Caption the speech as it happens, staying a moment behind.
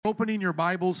opening your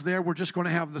Bibles there, we're just going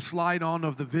to have the slide on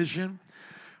of the vision.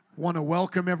 Want to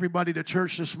welcome everybody to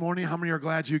church this morning. How many are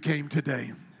glad you came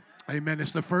today? Amen.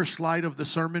 It's the first slide of the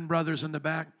sermon, brothers, in the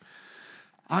back.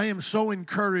 I am so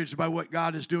encouraged by what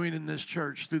God is doing in this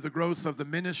church through the growth of the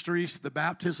ministries, the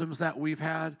baptisms that we've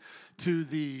had, to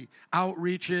the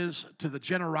outreaches, to the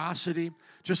generosity.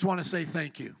 Just want to say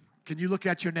thank you. Can you look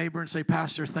at your neighbor and say,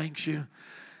 Pastor, thanks you?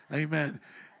 Amen.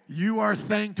 You are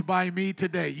thanked by me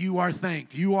today. You are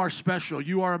thanked. You are special.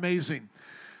 You are amazing.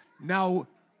 Now,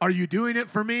 are you doing it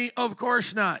for me? Of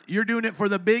course not. You're doing it for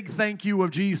the big thank you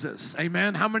of Jesus.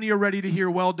 Amen. How many are ready to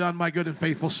hear, well done, my good and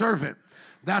faithful servant?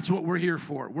 That's what we're here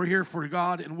for. We're here for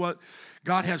God, and what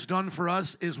God has done for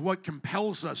us is what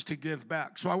compels us to give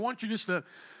back. So I want you just to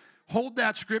hold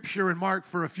that scripture in Mark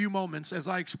for a few moments as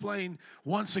I explain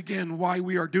once again why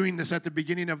we are doing this at the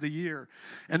beginning of the year.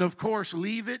 And of course,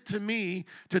 leave it to me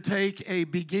to take a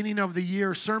beginning of the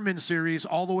year sermon series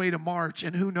all the way to March,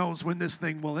 and who knows when this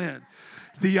thing will end.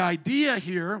 The idea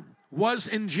here was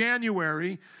in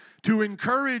January to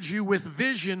encourage you with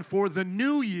vision for the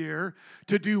new year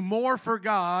to do more for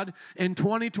God in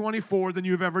 2024 than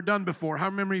you've ever done before. How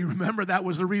many remember that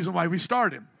was the reason why we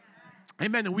started?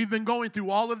 Amen. And we've been going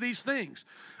through all of these things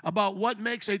about what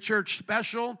makes a church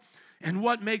special and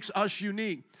what makes us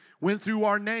unique. Went through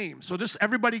our name. So just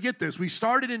everybody get this. We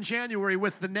started in January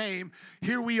with the name.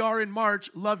 Here we are in March,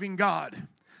 loving God.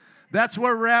 That's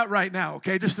where we're at right now,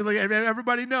 okay? Just to let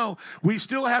everybody know, we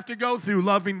still have to go through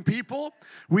loving people.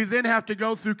 We then have to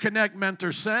go through connect,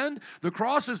 mentor, send. The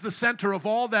cross is the center of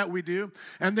all that we do.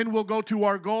 And then we'll go to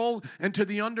our goal and to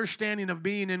the understanding of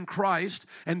being in Christ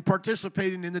and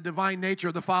participating in the divine nature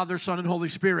of the Father, Son, and Holy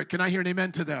Spirit. Can I hear an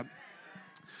amen to that?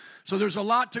 So there's a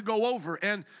lot to go over.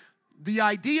 And the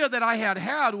idea that I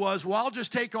had was, well, I'll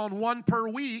just take on one per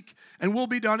week, and we'll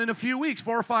be done in a few weeks,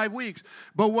 4 or 5 weeks.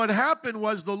 But what happened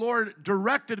was the Lord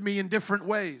directed me in different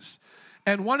ways.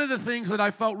 And one of the things that I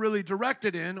felt really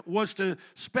directed in was to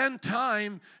spend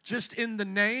time just in the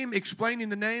name, explaining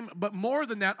the name, but more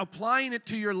than that, applying it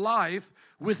to your life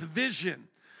with vision.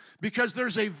 Because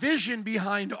there's a vision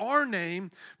behind our name,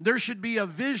 there should be a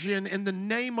vision in the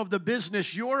name of the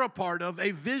business you're a part of, a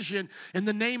vision in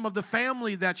the name of the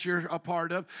family that you're a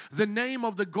part of, the name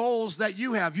of the goals that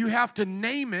you have. You have to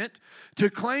name it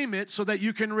to claim it so that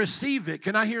you can receive it.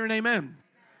 Can I hear an amen?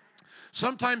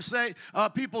 Sometimes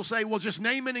people say, well, just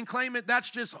name it and claim it. That's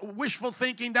just wishful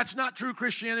thinking. That's not true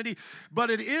Christianity.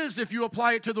 But it is if you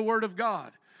apply it to the Word of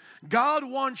God. God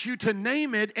wants you to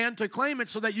name it and to claim it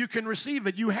so that you can receive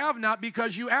it. You have not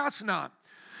because you ask not.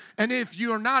 And if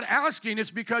you're not asking,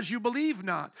 it's because you believe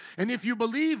not. And if you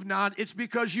believe not, it's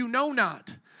because you know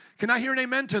not. Can I hear an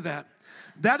amen to that?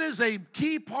 That is a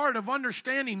key part of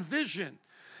understanding vision.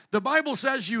 The Bible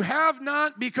says you have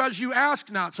not because you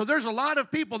ask not. So there's a lot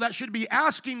of people that should be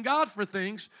asking God for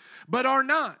things, but are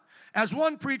not. As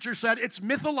one preacher said, it's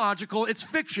mythological, it's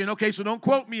fiction. Okay, so don't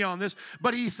quote me on this,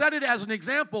 but he said it as an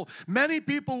example. Many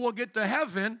people will get to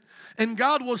heaven, and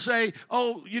God will say,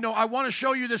 oh, I want to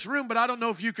show you this room, but I don't know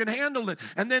if you can handle it.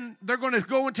 And then they're going to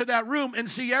go into that room and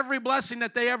see every blessing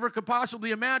that they ever could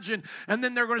possibly imagine. And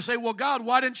then they're going to say, well, God,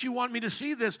 why didn't you want me to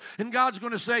see this? And God's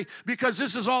going to say, because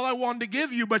this is all I wanted to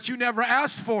give you, but you never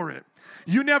asked for it.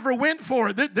 You never went for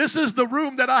it. This is the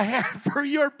room that I have for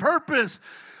your purpose.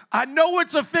 I know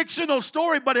it's a fictional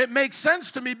story, but it makes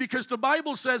sense to me because the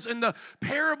Bible says in the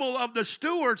parable of the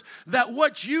stewards that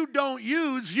what you don't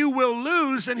use, you will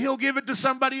lose, and he'll give it to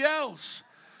somebody else.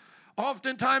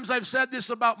 Oftentimes I've said this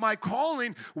about my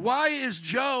calling. Why is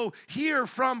Joe here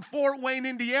from Fort Wayne,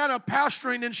 Indiana,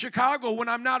 pastoring in Chicago when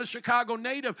I'm not a Chicago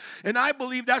native? And I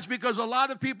believe that's because a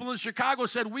lot of people in Chicago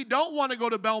said, we don't want to go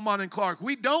to Belmont and Clark.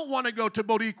 We don't want to go to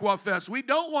Boricua Fest. We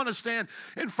don't want to stand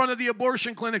in front of the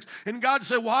abortion clinics. And God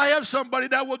said, well, I have somebody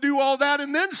that will do all that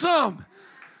and then some.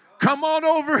 Come on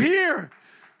over here.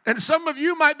 And some of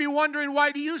you might be wondering,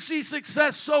 why do you see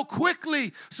success so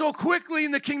quickly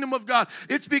in the kingdom of God?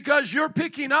 It's because you're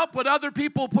picking up what other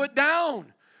people put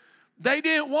down. They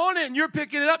didn't want it, and you're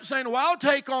picking it up saying, well, I'll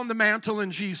take on the mantle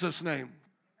in Jesus' name.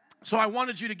 So I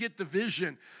wanted you to get the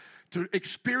vision to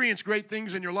experience great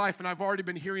things in your life, and I've already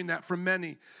been hearing that from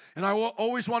many. And I will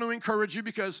always want to encourage you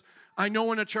because I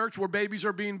know in a church where babies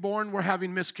are being born, we're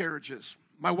having miscarriages.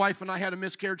 My wife and I had a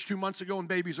miscarriage 2 months ago, and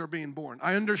babies are being born.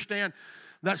 I understand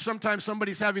that sometimes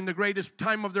somebody's having the greatest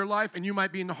time of their life, and you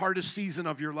might be in the hardest season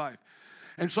of your life.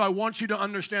 And so I want you to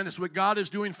understand this. What God is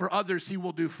doing for others, he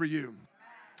will do for you.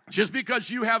 Just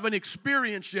because you haven't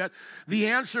experienced yet the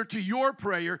answer to your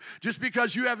prayer, just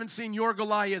because you haven't seen your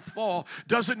Goliath fall,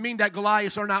 doesn't mean that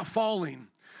Goliaths are not falling.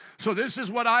 So this is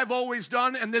what I've always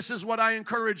done, and this is what I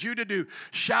encourage you to do.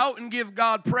 Shout and give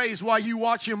God praise while you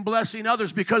watch Him blessing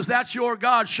others, because that's your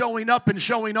God showing up and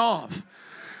showing off.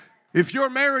 If your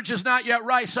marriage is not yet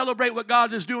right, celebrate what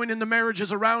God is doing in the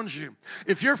marriages around you.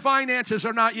 If your finances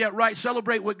are not yet right,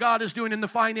 celebrate what God is doing in the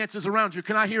finances around you.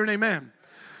 Can I hear an amen?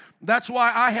 That's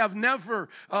why I have never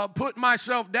put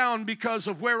myself down because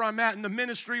of where I'm at in the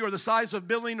ministry or the size of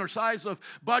billing or size of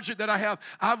budget that I have.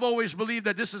 I've always believed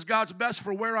that this is God's best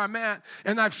for where I'm at,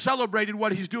 and I've celebrated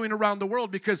what He's doing around the world,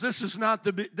 because this is not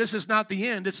the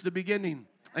end, it's the beginning.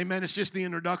 Amen. It's just the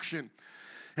introduction.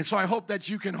 And so I hope that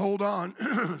you can hold on.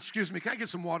 Excuse me. Can I get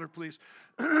some water, please?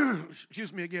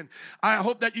 Excuse me again. I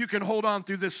hope that you can hold on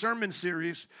through this sermon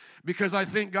series, because I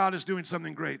think God is doing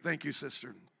something great. Thank you,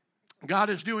 sister.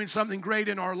 God is doing something great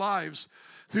in our lives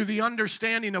through the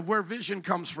understanding of where vision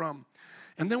comes from.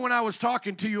 And then when I was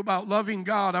talking to you about loving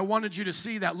God, I wanted you to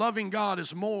see that loving God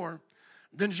is more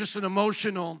than just an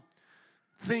emotional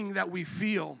thing that we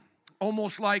feel,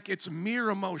 almost like it's mere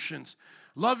emotions.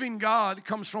 Loving God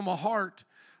comes from a heart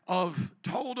of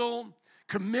total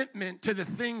commitment to the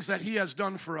things that He has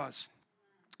done for us.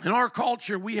 In our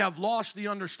culture, we have lost the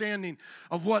understanding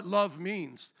of what love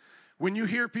means. When you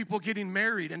hear people getting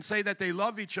married and say that they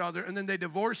love each other and then they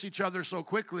divorce each other so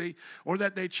quickly, or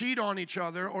that they cheat on each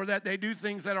other, or that they do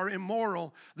things that are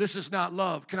immoral, this is not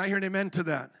love. Can I hear an amen to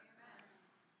that?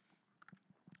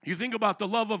 You think about the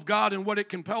love of God and what it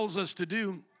compels us to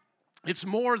do. It's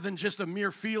more than just a mere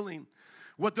feeling.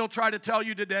 What they'll try to tell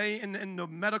you today in the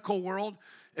medical world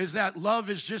is that love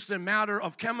is just a matter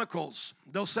of chemicals.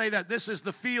 They'll say that this is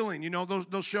the feeling. You know,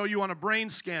 they'll show you on a brain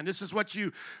scan. This is what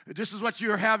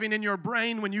you're having in your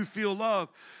brain when you feel love.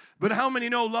 But how many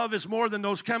know love is more than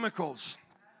those chemicals?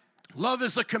 Love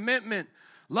is a commitment.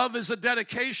 Love is a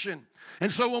dedication.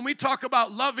 And so when we talk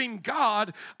about loving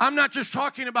God, I'm not just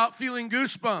talking about feeling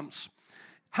goosebumps.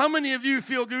 How many of you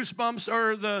feel goosebumps,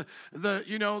 or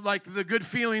the good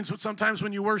feelings sometimes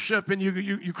when you worship and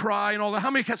you cry and all that?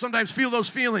 How many can sometimes feel those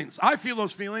feelings? I feel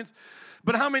those feelings.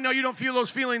 But how many know you don't feel those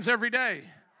feelings every day?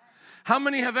 How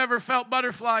many have ever felt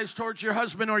butterflies towards your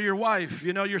husband or your wife,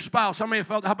 your spouse? How many have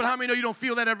felt that? But how many know you don't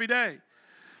feel that every day?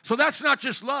 So that's not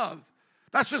just love.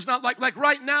 That's just not like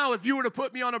right now, if you were to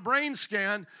put me on a brain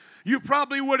scan, you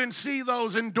probably wouldn't see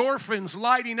those endorphins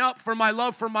lighting up for my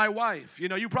love for my wife.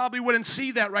 You probably wouldn't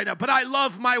see that right now. But I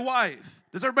love my wife.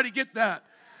 Does everybody get that?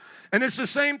 And it's the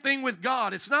same thing with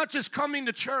God. It's not just coming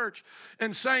to church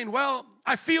and saying, well,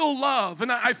 I feel love,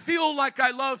 and I feel like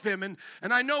I love Him, and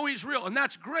I know He's real. And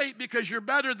that's great, because you're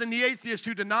better than the atheist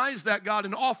who denies that God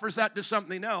and offers that to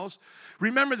something else.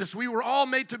 Remember this, we were all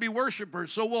made to be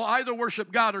worshipers, so we'll either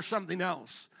worship God or something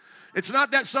else. It's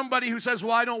not that somebody who says,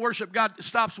 well, I don't worship God,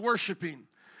 stops worshiping.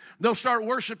 They'll start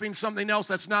worshiping something else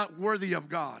that's not worthy of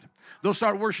God. They'll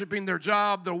start worshiping their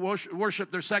job. They'll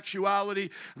worship their sexuality.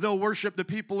 They'll worship the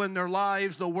people in their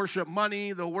lives. They'll worship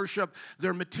money. They'll worship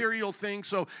their material things.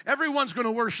 So everyone's going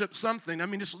to worship something. I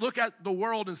mean, just look at the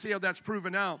world and see how that's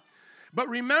proven out. But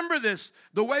remember this,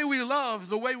 the way we love,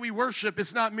 the way we worship,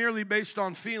 it's not merely based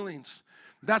on feelings.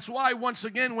 That's why, once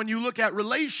again, when you look at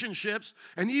relationships,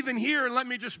 and even here, and let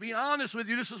me just be honest with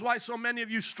you, this is why so many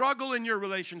of you struggle in your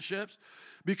relationships,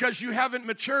 because you haven't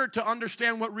matured to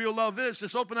understand what real love is.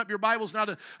 Just open up your Bibles now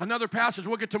to another passage.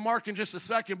 We'll get to Mark in just a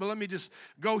second, but let me just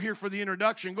go here for the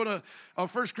introduction. Go to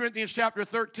 1 Corinthians chapter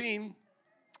 13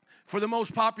 for the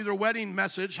most popular wedding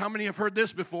message. How many have heard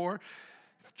this before?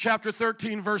 Chapter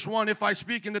 13, verse 1, if I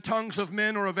speak in the tongues of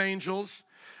men or of angels,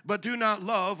 but do not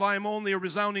love, I am only a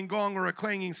resounding gong or a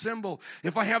clanging cymbal.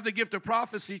 If I have the gift of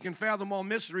prophecy, can fathom all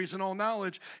mysteries and all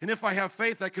knowledge. And if I have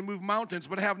faith, I can move mountains,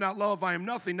 but have not love, I am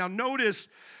nothing. Now notice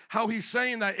how he's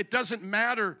saying that it doesn't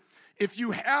matter if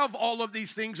you have all of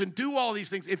these things and do all these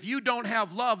things. If you don't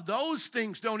have love, those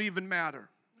things don't even matter.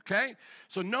 Okay?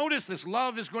 So notice this.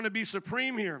 Love is going to be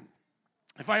supreme here.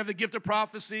 If I have the gift of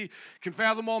prophecy, can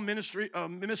fathom all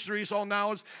mysteries, all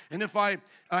knowledge, and if I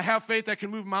have faith that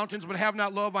can move mountains, but have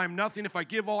not love, I am nothing. If I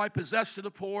give all I possess to the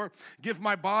poor, give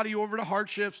my body over to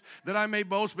hardships, that I may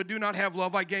boast, but do not have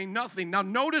love, I gain nothing. Now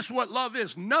notice what love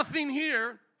is. Nothing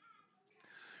here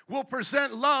will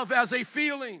present love as a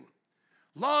feeling.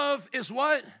 Love is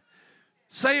what?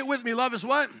 Say it with me. Love is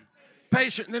what?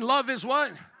 Patient. And then love is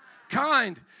what?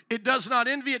 Kind. It does not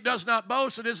envy. It does not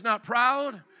boast. It is not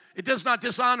proud. It does not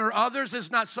dishonor others. It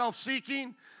is not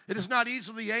self-seeking. It is not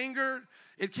easily angered.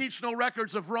 It keeps no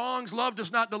records of wrongs. Love does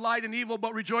not delight in evil,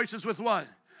 but rejoices with what?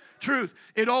 Truth.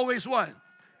 It always what?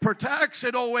 Protects.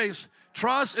 It always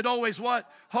trusts. It always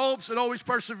what? Hopes. It always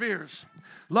perseveres.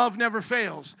 Love never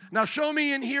fails. Now show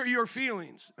me in here your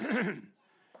feelings.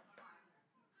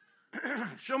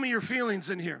 Show me your feelings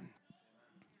in here.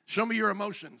 Show me your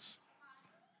emotions.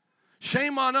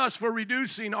 Shame on us for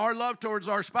reducing our love towards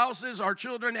our spouses, our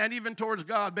children, and even towards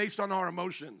God based on our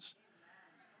emotions.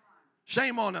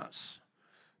 Shame on us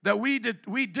that we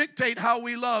dictate how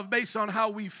we love based on how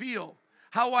we feel.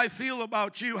 How I feel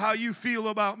about you, how you feel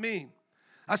about me.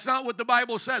 That's not what the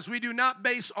Bible says. We do not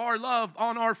base our love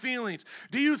on our feelings.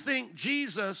 Do you think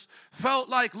Jesus felt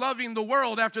like loving the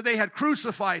world after they had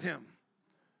crucified him?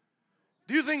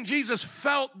 Do you think Jesus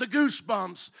felt the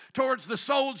goosebumps towards the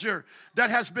soldier that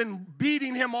has been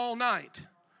beating him all night?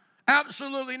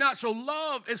 Absolutely not. So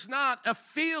love is not a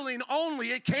feeling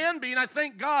only. It can be, and I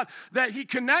thank God that he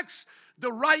connects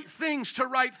the right things to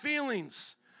right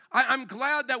feelings. I'm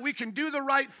glad that we can do the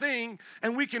right thing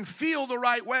and we can feel the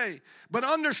right way. But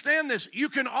understand this, you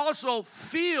can also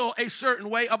feel a certain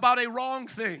way about a wrong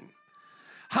thing.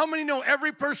 How many know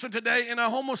every person today in a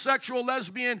homosexual,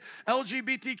 lesbian,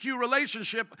 LGBTQ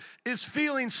relationship is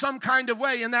feeling some kind of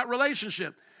way in that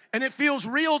relationship? And it feels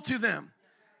real to them.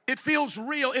 It feels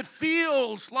real. It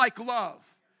feels like love.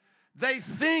 They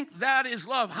think that is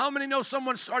love. How many know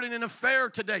someone starting an affair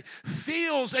today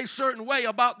feels a certain way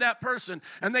about that person?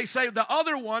 And they say, the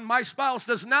other one, my spouse,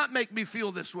 does not make me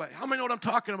feel this way. How many know what I'm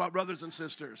talking about, brothers and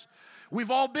sisters?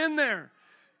 We've all been there.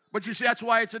 But you see, that's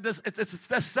why it's a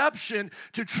deception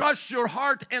to trust your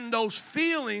heart and those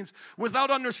feelings without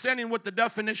understanding what the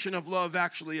definition of love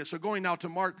actually is. So going now to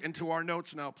Mark, into our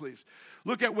notes now, please.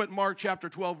 Look at what Mark chapter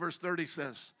 12, verse 30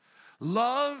 says.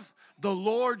 Love the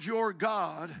Lord your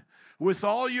God with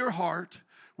all your heart,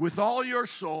 with all your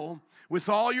soul, with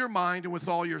all your mind, and with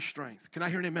all your strength. Can I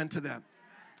hear an amen to that?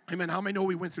 Amen. How many know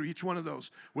we went through each one of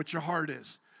those? What your heart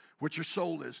is, what your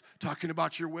soul is, talking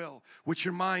about your will, what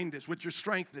your mind is, what your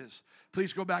strength is.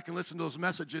 Please go back and listen to those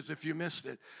messages if you missed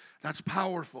it. That's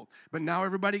powerful. But now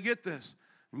everybody get this.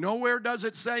 Nowhere does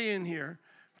it say in here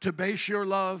to base your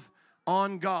love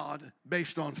on God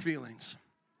based on feelings.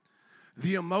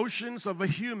 The emotions of a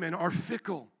human are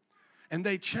fickle. And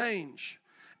they change.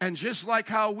 And just like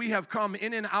how we have come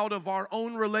in and out of our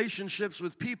own relationships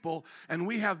with people, and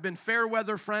we have been fair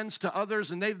weather friends to others,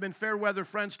 and they've been fair weather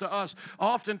friends to us,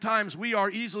 oftentimes we are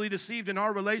easily deceived in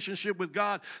our relationship with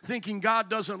God, thinking God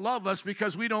doesn't love us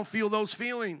because we don't feel those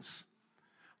feelings.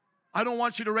 I don't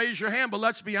want you to raise your hand, but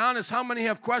let's be honest. How many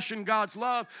have questioned God's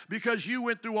love because you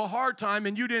went through a hard time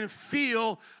and you didn't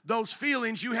feel those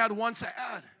feelings you had once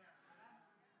had?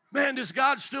 Man, does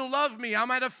God still love me?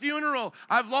 I'm at a funeral.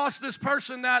 I've lost this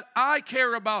person that I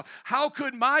care about. How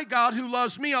could my God who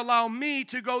loves me allow me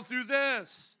to go through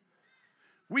this?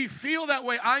 We feel that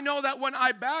way. I know that when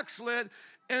I backslid,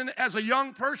 and as a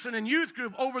young person in youth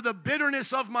group, over the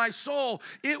bitterness of my soul,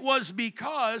 it was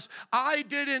because I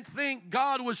didn't think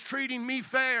God was treating me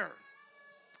fair.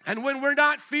 And when we're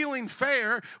not feeling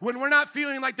fair, when we're not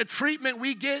feeling like the treatment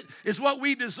we get is what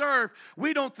we deserve,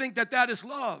 we don't think that that is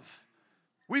love.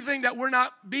 We think that we're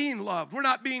not being loved, we're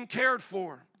not being cared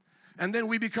for. And then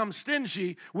we become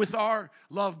stingy with our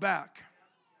love back.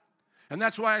 And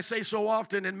that's why I say so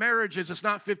often in marriages, it's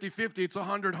not 50-50, it's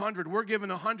 100-100. We're given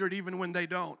 100 even when they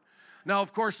don't. Now,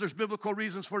 of course, there's biblical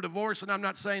reasons for divorce, and I'm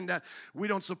not saying that we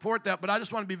don't support that, but I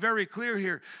just want to be very clear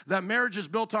here that marriages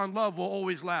built on love will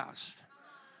always last.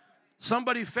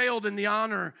 Somebody failed in the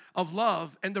honor of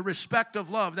love and the respect of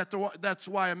love. That's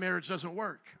why a marriage doesn't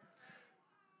work.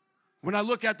 When I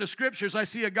look at the scriptures, I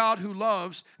see a God who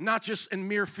loves, not just in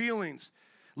mere feelings.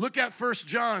 Look at 1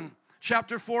 John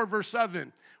chapter 4, verse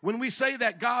 7. When we say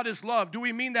that God is love, do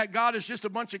we mean that God is just a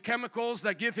bunch of chemicals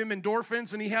that give him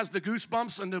endorphins and he has the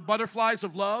goosebumps and the butterflies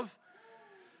of love?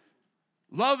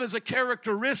 Love is a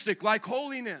characteristic like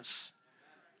holiness.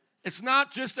 It's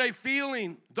not just a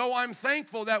feeling, though I'm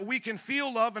thankful that we can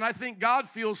feel love, and I think God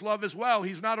feels love as well.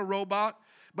 He's not a robot.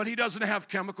 But he doesn't have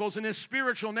chemicals. In his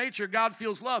spiritual nature, God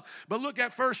feels love. But look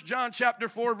at 1 John chapter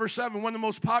 4, verse 7, one of the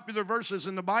most popular verses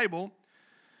in the Bible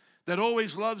that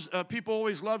people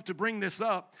always love to bring this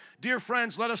up. Dear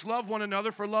friends, let us love one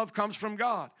another, for love comes from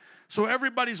God. So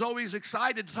everybody's always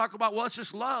excited to talk about, well, it's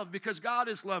just love because God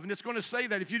is love. And it's going to say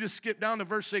that if you just skip down to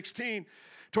verse 16,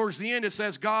 towards the end it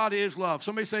says God is love.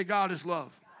 Somebody say God is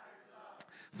love.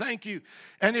 Thank you.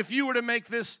 And if you were to make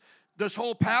this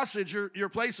whole passage, your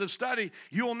place of study,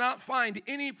 you will not find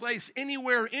any place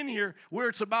anywhere in here where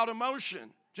it's about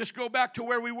emotion. Just go back to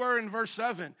where we were in verse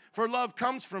 7. For love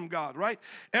comes from God, right?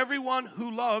 Everyone who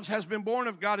loves has been born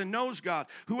of God and knows God.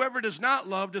 Whoever does not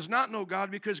love does not know God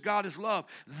because God is love.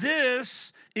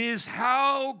 This is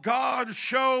how God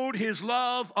showed his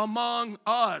love among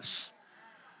us.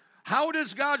 How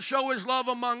does God show his love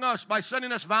among us? By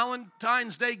sending us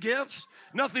Valentine's Day gifts?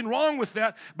 Nothing wrong with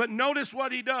that, but notice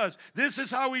what he does. This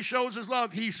is how he shows his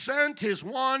love. He sent his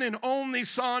one and only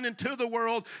Son into the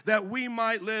world that we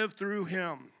might live through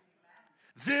him.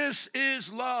 This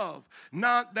is love,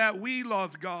 not that we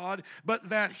loved God, but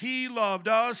that he loved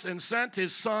us and sent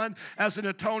his Son as an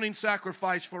atoning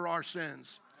sacrifice for our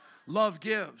sins. Love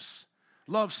gives.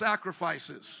 Love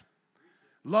sacrifices.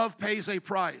 Love pays a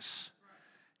price.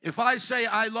 If I say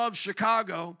I love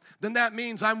Chicago, then that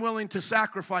means I'm willing to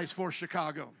sacrifice for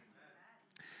Chicago.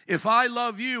 If I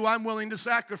love you, I'm willing to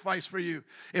sacrifice for you.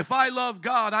 If I love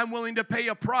God, I'm willing to pay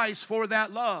a price for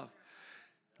that love.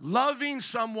 Loving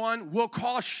someone will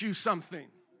cost you something.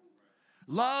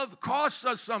 Love costs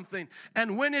us something.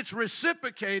 And when it's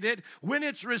reciprocated, when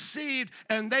it's received,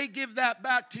 and they give that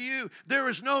back to you, there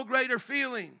is no greater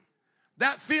feeling.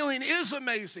 That feeling is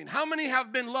amazing. How many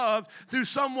have been loved through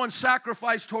someone's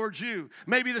sacrifice towards you?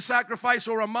 Maybe the sacrifice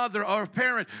or a mother or a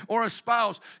parent or a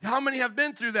spouse. How many have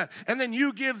been through that? And then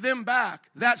you give them back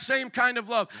that same kind of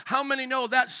love. How many know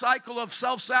that cycle of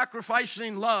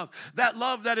self-sacrificing love? That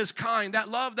love that is kind, that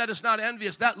love that is not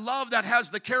envious, that love that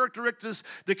has the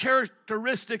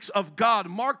characteristics of God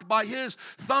marked by his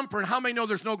thumbprint. How many know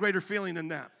there's no greater feeling than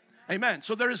that? Amen.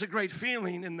 So there is a great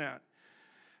feeling in that.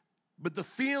 But the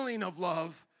feeling of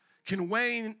love can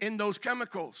wane in those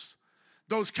chemicals.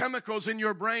 Those chemicals in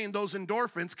your brain, those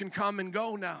endorphins can come and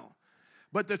go now.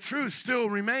 But the truth still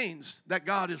remains that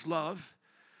God is love.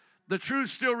 The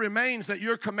truth still remains that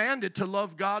you're commanded to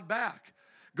love God back.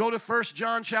 Go to 1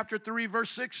 John chapter 3, verse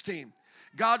 16.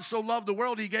 God so loved the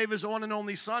world, he gave his one and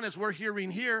only Son, as we're hearing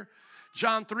here.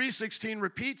 John 3:16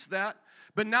 repeats that.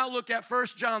 But now look at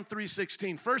 1 John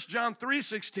 3:16. 1 John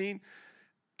 3:16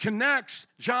 connects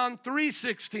John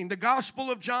 3:16, the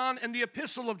Gospel of John and the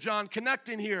Epistle of John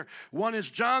connecting here. One is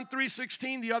John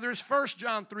 3:16, the other is 1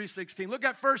 John 3:16. Look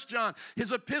at 1 John,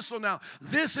 his epistle now.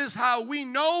 This is how we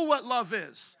know what love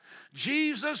is.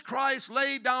 Jesus Christ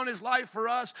laid down his life for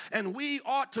us, and we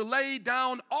ought to lay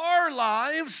down our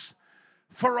lives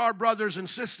for our brothers and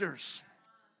sisters.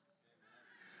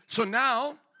 So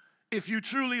now, if you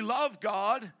truly love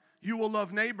God, you will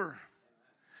love neighbor.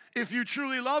 If you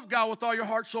truly love God with all your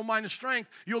heart, soul, mind, and strength,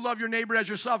 you'll love your neighbor as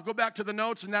yourself. Go back to the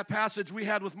notes in that passage we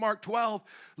had with Mark 12.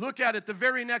 Look at it, the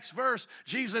very next verse.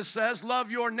 Jesus says,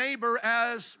 love your neighbor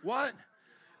as what?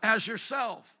 As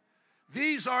yourself.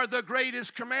 These are the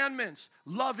greatest commandments,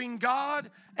 loving God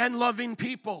and loving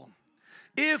people.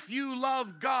 If you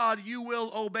love God, you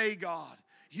will obey God.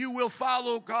 You will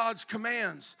follow God's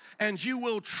commands, and you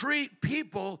will treat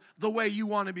people the way you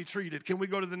want to be treated. Can we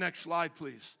go to the next slide,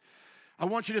 please? I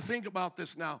want you to think about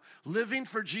this now. Living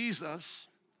for Jesus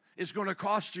is going to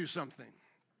cost you something.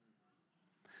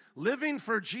 Living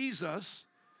for Jesus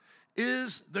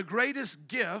is the greatest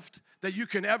gift that you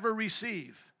can ever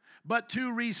receive. But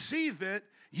to receive it,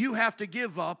 you have to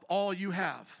give up all you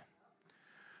have.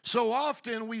 So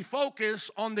often we focus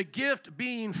on the gift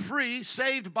being free,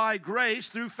 saved by grace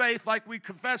through faith like we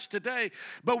confessed today,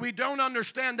 but we don't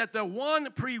understand that the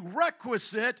one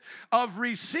prerequisite of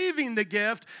receiving the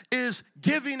gift is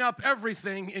giving up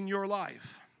everything in your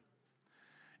life.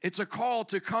 It's a call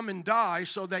to come and die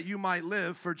so that you might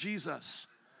live for Jesus.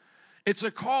 It's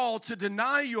a call to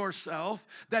deny yourself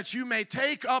that you may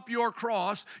take up your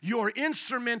cross, your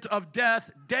instrument of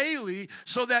death daily,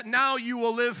 so that now you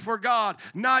will live for God.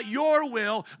 Not your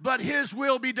will, but his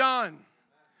will be done.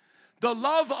 The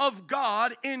love of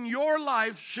God in your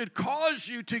life should cause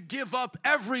you to give up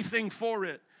everything for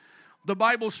it. The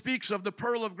Bible speaks of the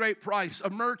pearl of great price, a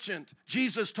merchant.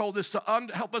 Jesus told us to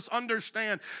help us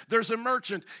understand. There's a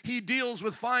merchant. He deals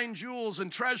with fine jewels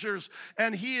and treasures,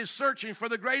 and he is searching for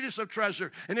the greatest of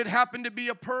treasure, and it happened to be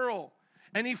a pearl.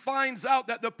 And he finds out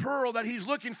that the pearl that he's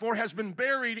looking for has been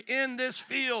buried in this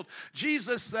field.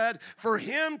 Jesus said, for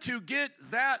him to get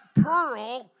that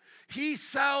pearl, he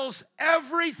sells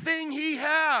everything he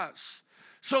has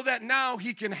so that now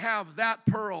he can have that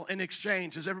pearl in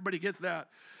exchange. Does everybody get that?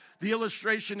 The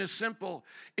illustration is simple.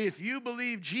 If you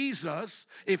believe Jesus,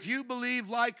 if you believe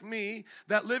like me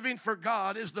that living for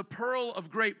God is the pearl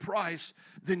of great price,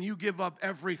 then you give up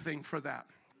everything for that.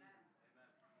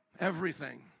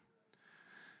 Everything.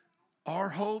 Our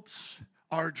hopes,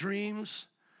 our dreams,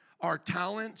 our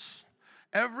talents,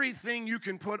 everything you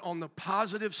can put on the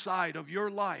positive side of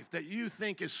your life that you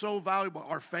think is so valuable,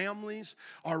 our families,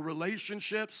 our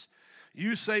relationships,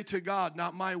 you say to God,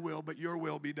 not my will, but your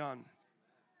will be done.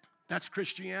 That's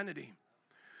Christianity.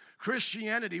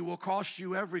 Christianity will cost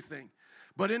you everything.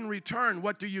 But in return,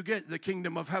 what do you get? The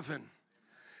kingdom of heaven.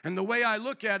 And the way I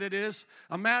look at it is,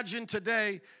 imagine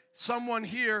today someone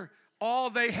here all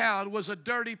they had was a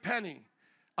dirty penny,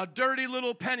 a dirty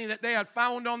little penny that they had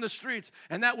found on the streets,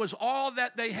 and that was all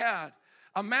that they had.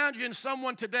 Imagine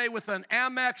someone today with an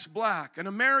Amex Black, an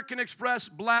American Express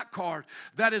Black card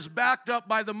that is backed up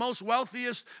by the most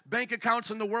wealthiest bank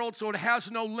accounts in the world, so it has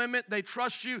no limit. They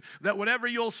trust you that whatever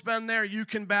you'll spend there, you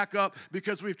can back up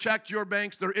because we've checked your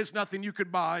banks. There is nothing you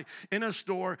could buy in a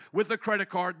store with a credit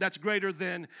card that's greater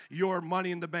than your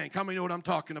money in the bank. How many know what I'm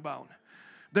talking about?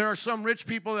 There are some rich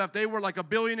people that if they were like a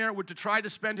billionaire, would to try to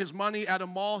spend his money at a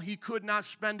mall, he could not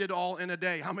spend it all in a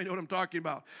day. How many know what I'm talking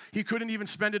about? He couldn't even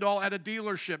spend it all at a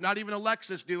dealership, not even a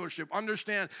Lexus dealership.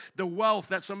 Understand the wealth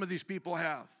that some of these people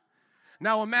have.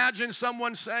 Now imagine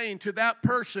someone saying to that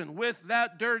person with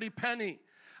that dirty penny,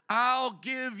 I'll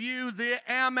give you the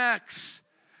Amex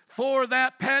for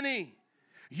that penny.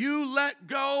 You let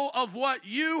go of what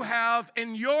you have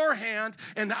in your hand,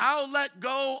 and I'll let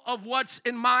go of what's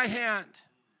in my hand.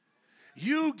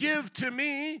 You give to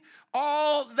me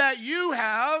all that you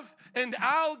have, and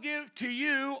I'll give to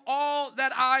you all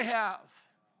that I have.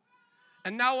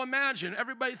 And now imagine,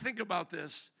 everybody think about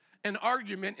this, an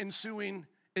argument ensuing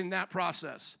in that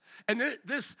process. And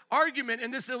this argument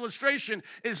in this illustration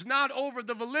is not over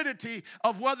the validity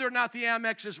of whether or not the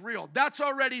Amex is real. That's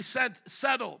already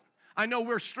settled. I know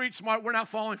we're street smart. We're not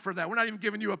falling for that. We're not even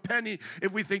giving you a penny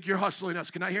if we think you're hustling us.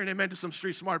 Can I hear an amen to some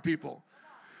street smart people?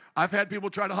 I've had people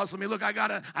try to hustle me. Look, I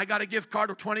got a gift card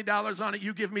with $20 on it.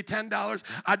 You give me $10.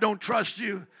 I don't trust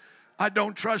you. I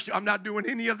don't trust you. I'm not doing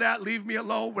any of that. Leave me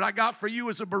alone. What I got for you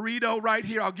is a burrito right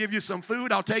here. I'll give you some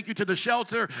food. I'll take you to the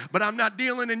shelter, but I'm not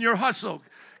dealing in your hustle.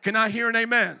 Can I hear an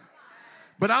amen?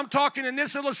 But I'm talking in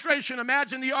this illustration.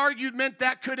 Imagine the argument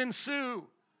that could ensue.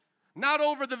 Not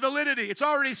over the validity. It's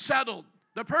already settled.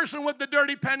 The person with the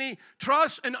dirty penny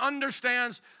trusts and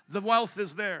understands the wealth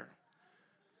is there.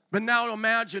 But now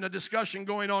imagine a discussion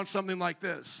going on something like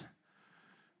this.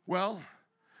 Well,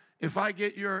 if I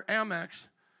get your Amex,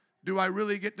 do I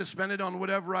really get to spend it on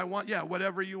whatever I want? Yeah,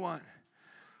 whatever you want.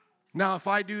 Now, if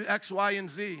I do X, Y, and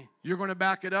Z, you're going to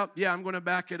back it up? Yeah, I'm going to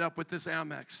back it up with this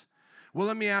Amex. Well,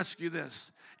 let me ask you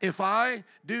this. If I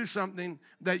do something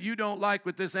that you don't like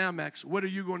with this Amex, what are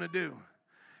you going to do?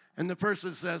 And the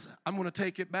person says, I'm going to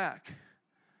take it back.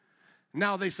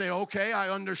 Now they say, okay, I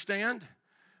understand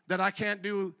that I can't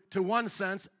do, to one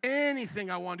sense, anything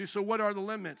I want to do. So what are the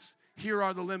limits? Here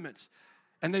are the limits.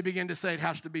 And they begin to say it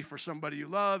has to be for somebody you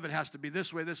love. It has to be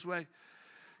this way, this way.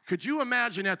 Could you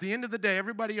imagine at the end of the day,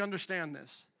 everybody understand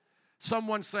this?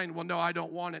 Someone saying, well, no, I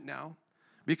don't want it now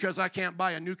because I can't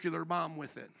buy a nuclear bomb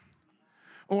with it.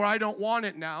 Or I don't want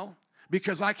it now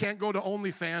because I can't go to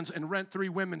OnlyFans and rent 3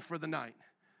 women for the night.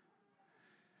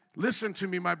 Listen to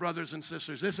me, my brothers and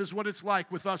sisters. This is what it's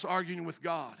like with us arguing with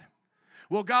God.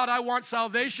 Well, God, I want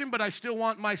salvation, but I still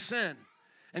want my sin.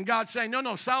 And God's saying,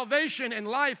 no, salvation and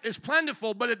life is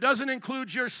plentiful, but it doesn't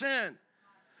include your sin.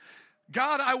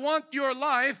 God, I want your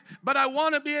life, but I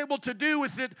want to be able to do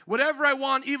with it whatever I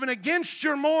want, even against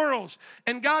your morals.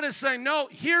 And God is saying, no,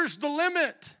 here's the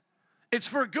limit. It's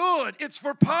for good. It's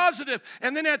for positive.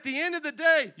 And then at the end of the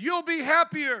day, you'll be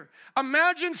happier.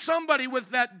 Imagine somebody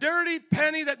with that dirty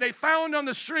penny that they found on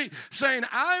the street saying,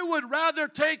 I would rather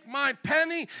take my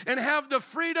penny and have the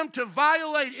freedom to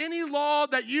violate any law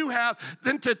that you have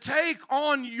than to take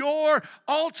on your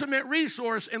ultimate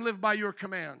resource and live by your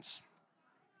commands.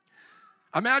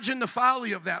 Imagine the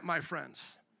folly of that, my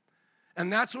friends.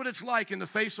 And that's what it's like in the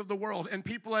face of the world. And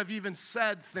people have even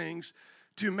said things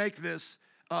to make this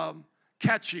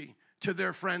catchy to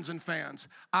their friends and fans.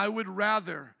 I would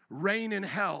rather reign in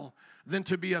hell than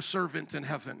to be a servant in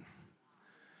heaven.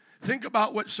 Think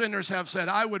about what sinners have said.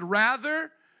 I would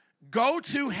rather go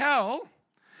to hell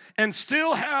and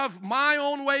still have my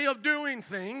own way of doing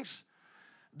things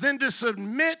than to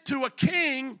submit to a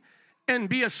king and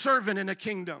be a servant in a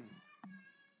kingdom.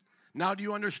 Now, do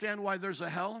you understand why there's a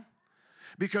hell?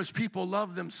 Because people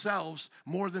love themselves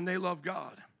more than they love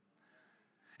God.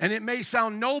 And it may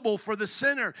sound noble for the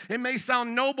sinner. It may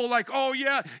sound noble like, oh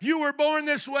yeah, you were born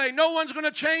this way. No one's going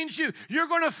to change you. You're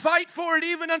going to fight for it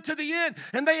even unto the end.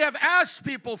 And they have asked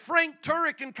people, Frank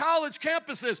Turek in college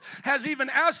campuses has even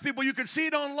asked people, you can see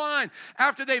it online,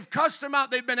 after they've cussed him out,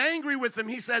 they've been angry with him.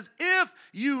 He says, if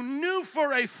you knew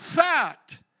for a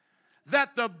fact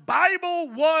that the Bible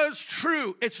was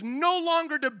true, it's no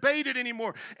longer debated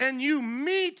anymore, and you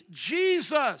meet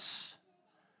Jesus,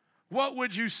 what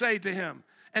would you say to him?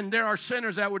 And there are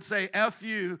sinners that would say, F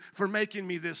you for making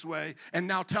me this way and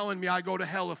now telling me I go to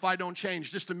hell if I don't change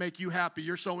just to make you happy.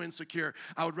 You're so insecure.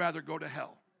 I would rather go to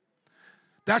hell.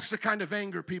 That's the kind of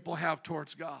anger people have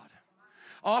towards God.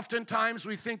 Oftentimes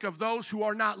we think of those who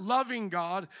are not loving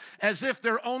God as if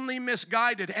they're only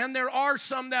misguided. And there are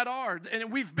some that are.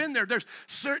 And we've been there. There's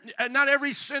certain, not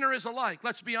every sinner is alike.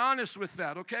 Let's be honest with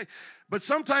that, okay? But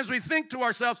sometimes we think to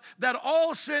ourselves that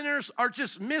all sinners are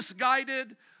just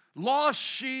misguided, lost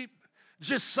sheep,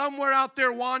 just somewhere out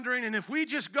there wandering, and if we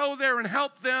just go there and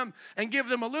help them and give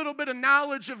them a little bit of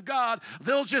knowledge of God,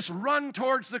 they'll just run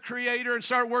towards the Creator and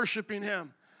start worshiping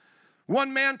Him.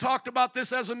 One man talked about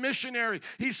this as a missionary.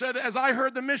 He said, as I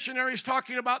heard the missionaries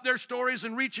talking about their stories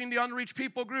and reaching the unreached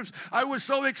people groups, I was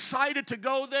so excited to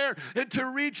go there and to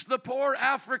reach the poor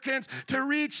Africans, to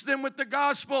reach them with the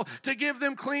gospel, to give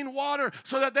them clean water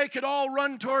so that they could all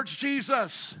run towards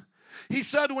Jesus. He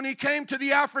said when he came to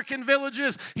the African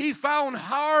villages, he found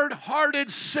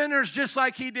hard-hearted sinners just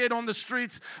like he did on the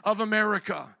streets of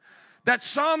America. That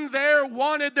some there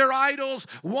wanted their idols,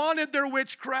 wanted their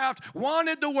witchcraft,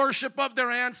 wanted the worship of their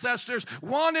ancestors,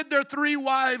 wanted their 3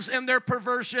 wives and their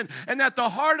perversion, and that the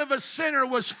heart of a sinner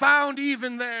was found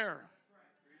even there.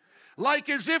 Like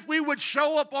as if we would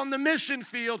show up on the mission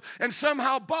field and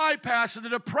somehow bypass the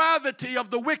depravity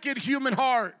of the wicked human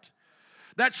heart.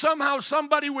 That somehow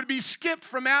somebody would be skipped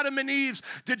from Adam and Eve's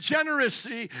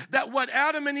degeneracy, that what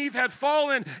Adam and Eve had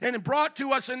fallen and brought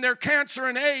to us in their cancer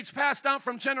and AIDS, passed down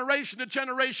from generation to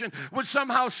generation, would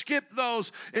somehow skip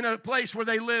those in a place where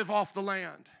they live off the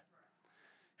land.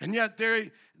 And yet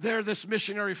there this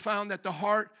missionary found that the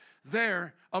heart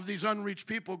there of these unreached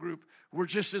people group were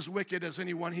just as wicked as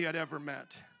anyone he had ever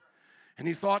met. And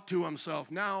he thought to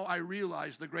himself, now I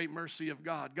realize the great mercy of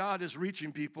God. God is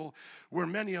reaching people where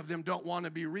many of them don't want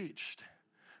to be reached.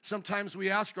 Sometimes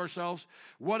we ask ourselves,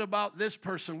 what about this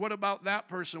person? What about that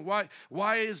person?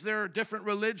 Why is there different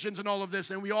religions and all of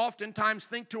this? And we oftentimes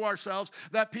think to ourselves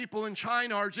that people in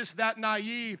China are just that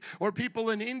naive, or people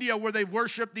in India where they've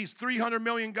worshiped these 300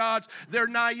 million gods, they're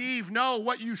naive. No,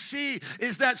 what you see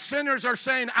is that sinners are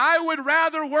saying, I would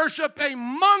rather worship a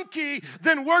monkey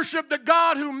than worship the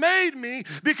God who made me,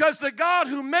 because the God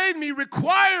who made me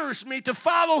requires me to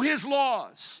follow His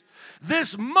laws.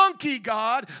 This monkey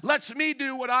God lets me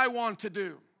do what I want to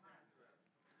do.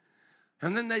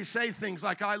 And then they say things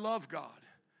like, I love God.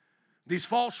 These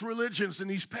false religions and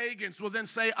these pagans will then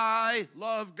say, I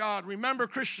love God. Remember,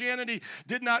 Christianity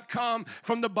did not come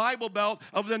from the Bible Belt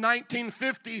of the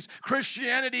 1950s.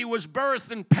 Christianity was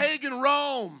birthed in pagan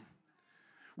Rome,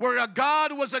 where a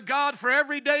God was a God for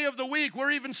every day of the week.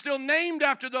 We're even still named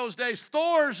after those days.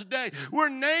 Thor's Day. We're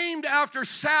named after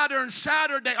Saturn,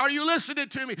 Saturday. Are you listening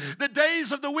to me? The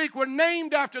days of the week were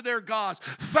named after their gods.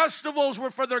 Festivals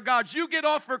were for their gods. You get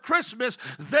off for Christmas,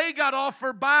 they got off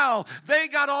for Baal. They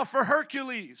got off for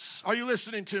Hercules. Are you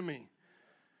listening to me?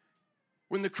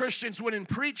 When the Christians went and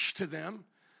preached to them,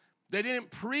 they didn't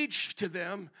preach to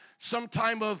them some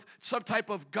type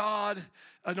of God,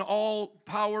 an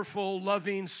all-powerful,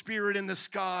 loving spirit in the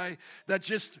sky that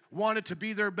just wanted to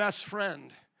be their best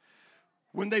friend.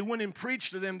 When they went and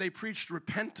preached to them, they preached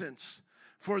repentance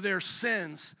for their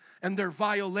sins and their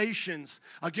violations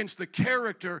against the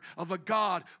character of a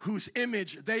God whose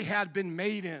image they had been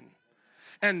made in.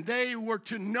 And they were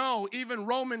to know, even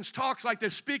Romans talks like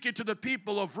this, speaking to the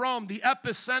people of Rome, the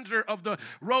epicenter of the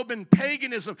Roman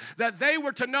paganism, that they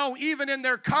were to know, even in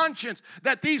their conscience,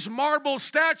 that these marble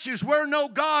statues were no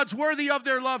gods worthy of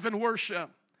their love and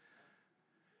worship.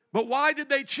 But why did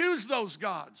they choose those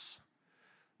gods?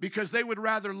 Because they would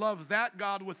rather love that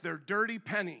God with their dirty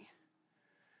penny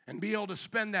and be able to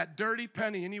spend that dirty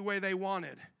penny any way they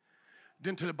wanted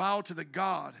than to bow to the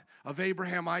God of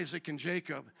Abraham, Isaac, and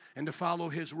Jacob, and to follow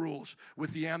His rules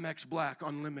with the Amex Black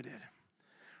Unlimited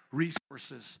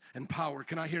resources and power.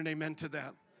 Can I hear an amen to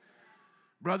that?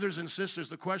 Brothers and sisters,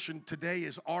 the question today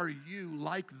is, are you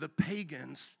like the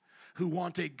pagans who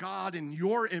want a God in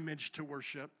your image to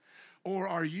worship? Or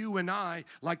are you and I,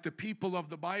 like the people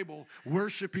of the Bible,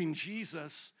 worshiping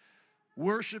Jesus,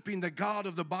 worshiping the God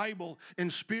of the Bible in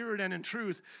spirit and in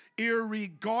truth,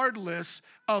 irregardless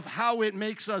of how it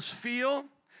makes us feel,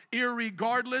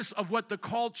 irregardless of what the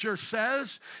culture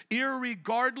says,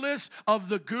 irregardless of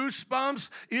the goosebumps,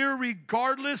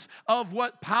 irregardless of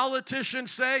what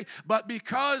politicians say, but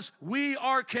because we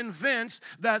are convinced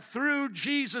that through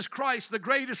Jesus Christ, the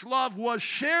greatest love was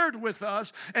shared with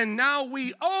us, and now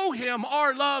we owe Him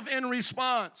our love in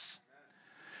response.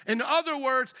 In other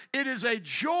words, it is a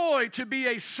joy to be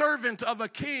a servant of a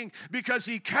king because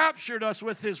He captured us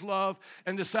with His love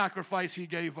and the sacrifice He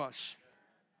gave us.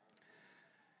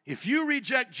 If you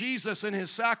reject Jesus and His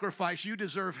sacrifice, you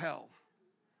deserve hell.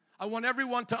 I want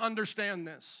everyone to understand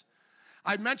this.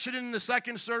 I mentioned it in the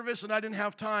second service, and I didn't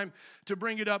have time to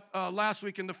bring it up last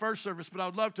week in the first service, but I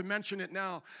would love to mention it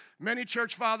now. Many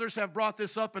church fathers have brought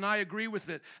this up, and I agree with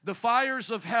it. The fires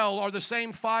of hell are the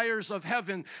same fires of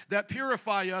heaven that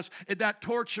purify us and that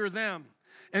torture them.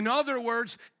 In other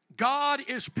words, God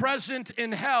is present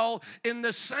in hell in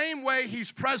the same way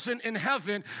He's present in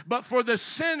heaven, but for the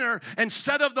sinner,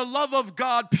 instead of the love of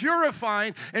God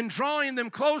purifying and drawing them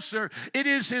closer, it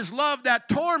is His love that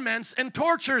torments and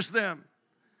tortures them.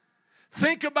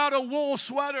 Think about a wool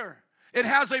sweater. It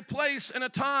has a place and a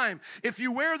time. If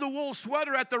you wear the wool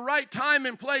sweater at the right time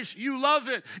and place, you love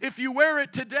it. If you wear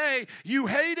it today, you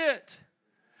hate it.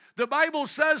 The Bible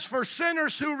says for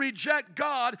sinners who reject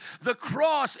God, the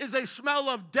cross is a smell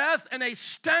of death and a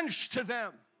stench to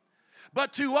them.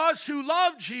 But to us who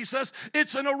love Jesus,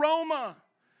 it's an aroma.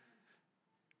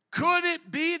 Could it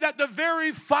be that the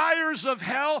very fires of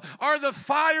hell are the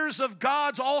fires of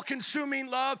God's all-consuming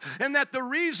love, and that the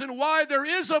reason why there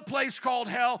is a place called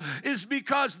hell is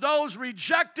because those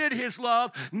rejected His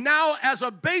love, now as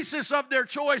a basis of their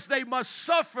choice, they must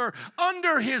suffer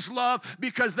under His love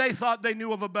because they thought they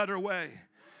knew of a better way?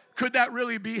 Could that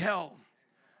really be hell?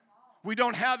 We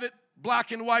don't have it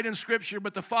black and white in Scripture,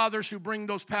 but the fathers who bring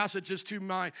those passages to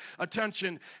my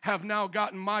attention have now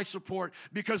gotten my support,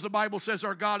 because the Bible says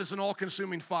our God is an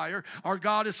all-consuming fire, our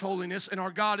God is holiness, and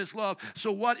our God is love.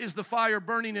 So what is the fire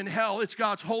burning in hell? It's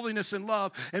God's holiness and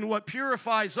love, and what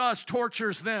purifies us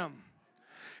tortures them.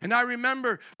 And I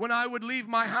remember when I would leave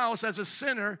my house as a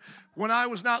sinner, when I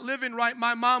was not living right,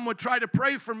 my mom would try to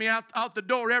pray for me out the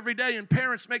door every day, and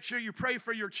parents, make sure you pray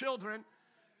for your children.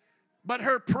 But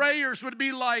her prayers would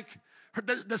be like,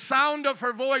 the sound of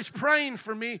her voice praying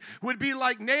for me would be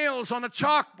like nails on a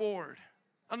chalkboard.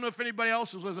 I don't know if anybody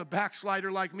else was a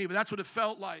backslider like me, but that's what it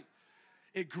felt like.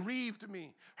 It grieved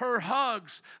me. Her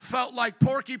hugs felt like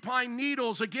porcupine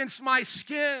needles against my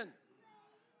skin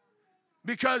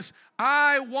because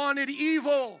I wanted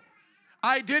evil.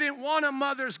 I didn't want a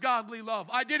mother's godly love.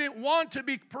 I didn't want to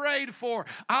be prayed for.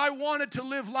 I wanted to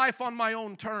live life on my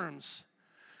own terms.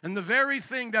 And the very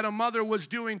thing that a mother was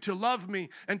doing to love me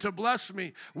and to bless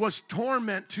me was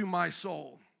torment to my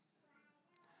soul.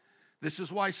 This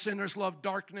is why sinners love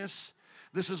darkness.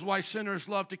 This is why sinners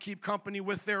love to keep company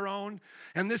with their own.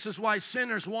 And this is why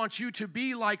sinners want you to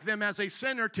be like them as a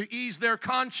sinner to ease their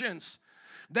conscience.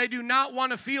 They do not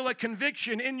want to feel a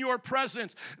conviction in your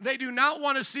presence. They do not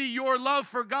want to see your love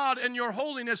for God and your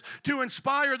holiness to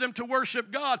inspire them to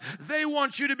worship God. They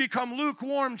want you to become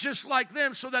lukewarm just like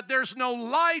them so that there's no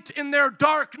light in their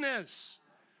darkness.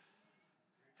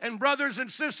 And brothers and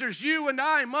sisters, you and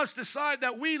I must decide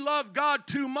that we love God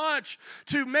too much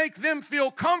to make them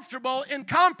feel comfortable in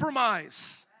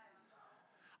compromise.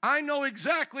 I know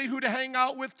exactly who to hang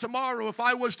out with tomorrow if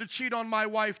I was to cheat on my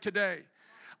wife today.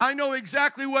 I know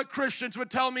exactly what Christians would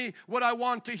tell me what I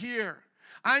want to hear.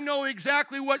 I know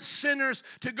exactly what sinners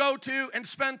to go to and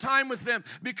spend time with them,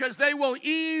 because they will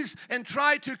ease and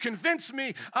try to convince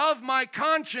me of my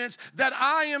conscience that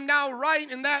I am now right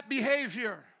in that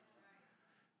behavior.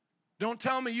 Don't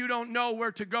tell me you don't know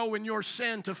where to go in your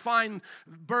sin to find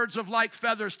birds of like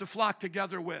feathers to flock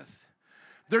together with.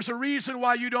 There's a reason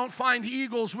why you don't find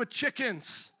eagles with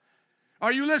chickens.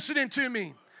 Are you listening to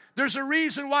me? There's a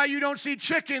reason why you don't see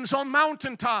chickens on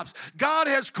mountaintops. God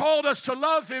has called us to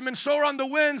love Him and soar on the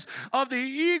winds of the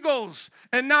eagles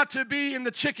and not to be in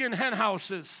the chicken hen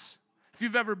houses. If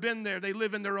you've ever been there, they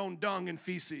live in their own dung and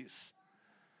feces.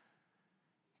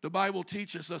 The Bible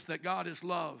teaches us that God is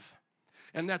love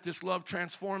and that this love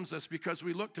transforms us because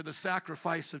we look to the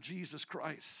sacrifice of Jesus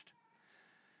Christ.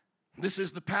 This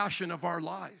is the passion of our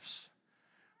lives.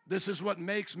 This is what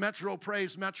makes Metro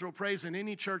Praise in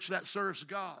any church that serves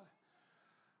God.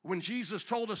 When Jesus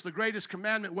told us the greatest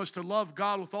commandment was to love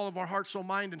God with all of our heart, soul,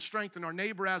 mind, and strength, and our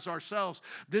neighbor as ourselves,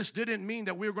 this didn't mean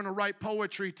that we were going to write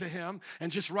poetry to Him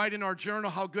and just write in our journal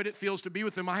how good it feels to be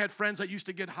with Him. I had friends that used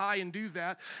to get high and do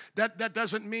that. That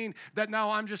doesn't mean that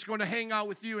now I'm just going to hang out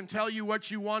with you and tell you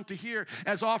what you want to hear,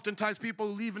 as oftentimes people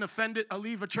leave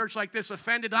a church like this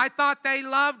offended. I thought they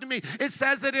loved me. It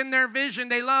says it in their vision.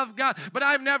 They love God. But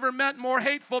I've never met more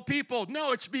hateful people.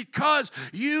 No, it's because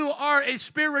you are a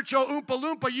spiritual Oompa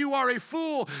Loompa. You are a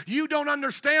fool. You don't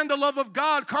understand the love of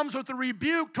God comes with a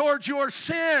rebuke towards your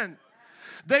sin.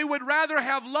 They would rather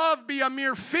have love be a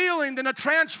mere feeling than a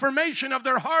transformation of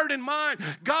their heart and mind.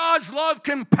 God's love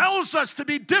compels us to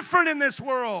be different in this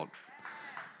world.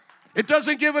 It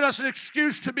doesn't give us an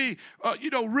excuse to be,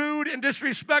 rude and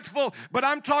disrespectful, but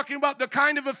I'm talking about the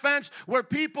kind of offense where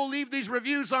people leave these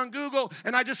reviews on Google,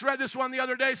 and I just read this one the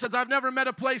other day, says, I've never met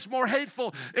a place more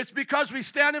hateful. It's because we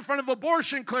stand in front of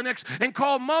abortion clinics and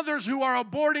call mothers who are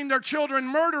aborting their children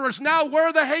murderers. Now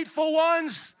we're the hateful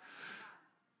ones.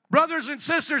 Brothers and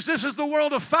sisters, this is the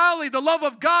world of folly. The love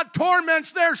of God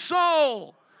torments their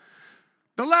soul.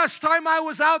 The last time I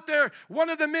was out there, one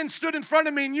of the men stood in front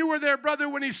of me, and you were there, brother,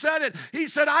 when he said it. He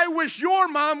said, I wish your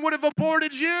mom would have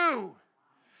aborted you.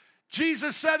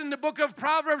 Jesus said in the book of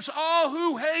Proverbs, all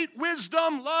who hate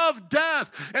wisdom love death.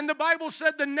 And the Bible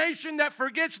said the nation that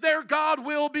forgets their God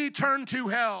will be turned to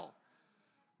hell.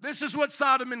 This is what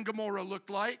Sodom and Gomorrah looked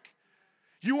like.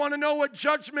 You want to know what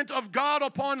judgment of God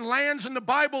upon lands in the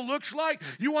Bible looks like?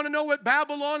 You want to know what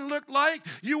Babylon looked like?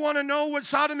 You want to know what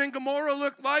Sodom and Gomorrah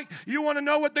looked like? You want to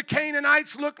know what the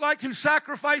Canaanites looked like who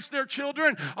sacrificed their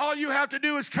children? All you have to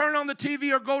do is turn on the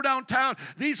TV or go downtown.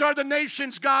 These are the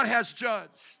nations God has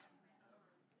judged.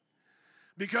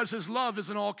 Because his love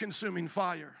is an all-consuming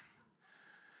fire.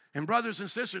 And brothers and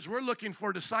sisters, we're looking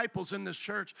for disciples in this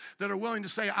church that are willing to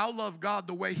say, I'll love God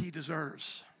the way he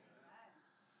deserves.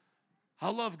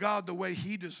 I'll love God the way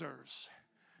he deserves.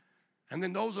 And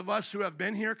then those of us who have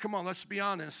been here, come on, let's be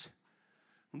honest.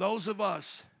 Those of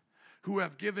us who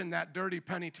have given that dirty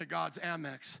penny to God's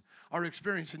Amex are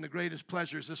experiencing the greatest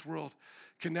pleasures this world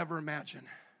can never imagine.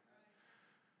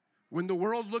 When the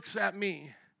world looks at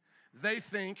me, they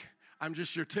think I'm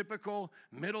just your typical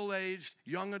middle-aged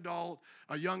young adult,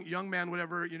 a young man,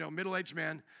 whatever, middle-aged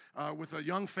man with a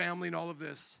young family and all of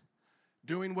this.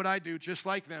 Doing what I do just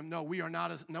like them. No, we are not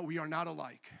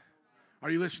alike. Are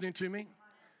you listening to me?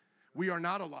 We are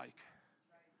not alike.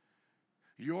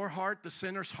 Your heart, the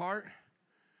sinner's heart,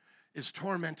 is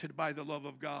tormented by the love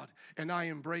of God, and I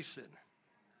embrace it.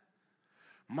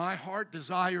 My heart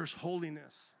desires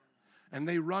holiness, and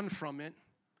they run from it,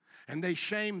 and they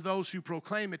shame those who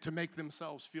proclaim it to make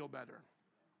themselves feel better.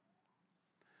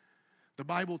 The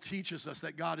Bible teaches us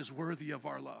that God is worthy of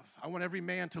our love. I want every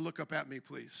man to look up at me,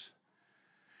 please.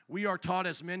 We are taught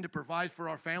as men to provide for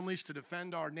our families, to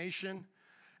defend our nation,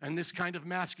 and this kind of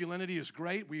masculinity is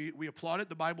great. We applaud it.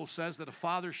 The Bible says that a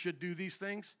father should do these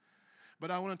things.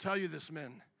 But I want to tell you this,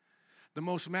 men. The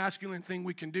most masculine thing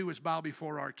we can do is bow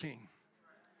before our King.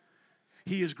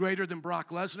 He is greater than Brock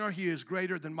Lesnar. He is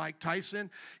greater than Mike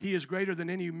Tyson. He is greater than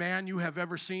any man you have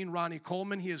ever seen, Ronnie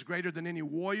Coleman. He is greater than any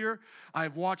warrior.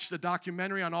 I've watched a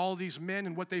documentary on all these men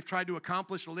and what they've tried to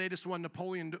accomplish, the latest one,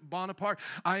 Napoleon Bonaparte.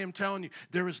 I am telling you,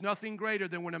 there is nothing greater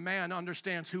than when a man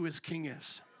understands who his king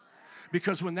is.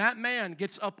 Because when that man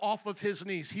gets up off of his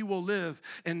knees, he will live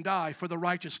and die for the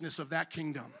righteousness of that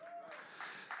kingdom.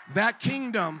 That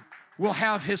kingdom will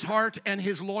have his heart and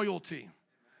his loyalty.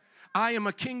 I am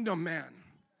a kingdom man.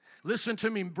 Listen to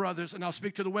me, brothers, and I'll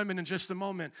speak to the women in just a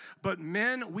moment. But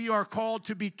men, we are called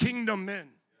to be kingdom men.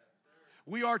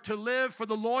 We are to live for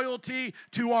the loyalty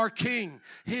to our King,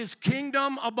 his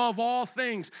kingdom above all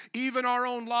things, even our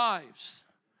own lives.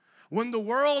 When the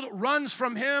world runs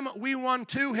from him, we run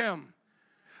to him.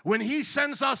 When he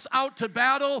sends us out to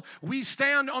battle, we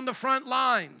stand on the front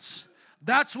lines.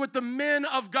 That's what the men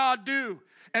of God do.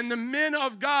 And the men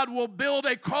of God will build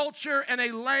a culture and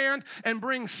a land and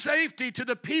bring safety to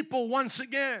the people once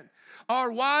again.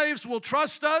 Our wives will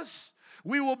trust us.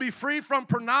 We will be free from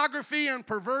pornography and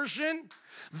perversion.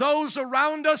 Those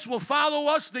around us will follow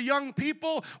us. The young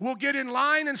people will get in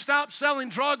line and stop selling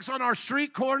drugs on our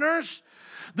street corners.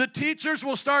 The teachers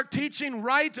will start teaching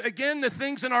right again the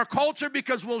things in our culture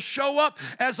because we'll show up,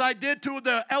 as I did to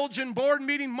the Elgin board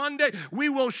meeting Monday. We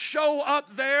will show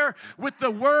up there with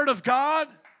the Word of God,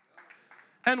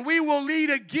 and we will lead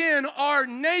again our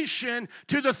nation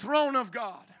to the throne of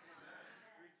God.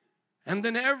 And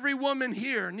then every woman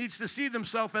here needs to see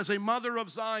themselves as a mother of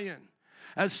Zion,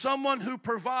 as someone who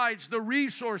provides the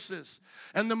resources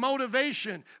and the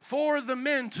motivation for the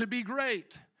men to be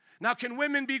great. Now, can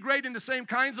women be great in the same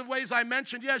kinds of ways I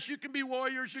mentioned? Yes, you can be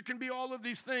warriors, you can be all of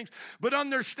these things. But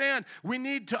understand, we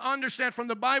need to understand from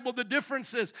the Bible the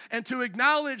differences and to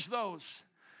acknowledge those.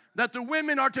 That the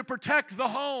women are to protect the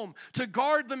home, to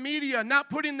guard the media, not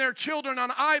putting their children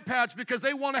on iPads because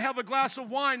they want to have a glass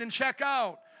of wine and check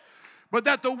out. But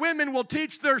that the women will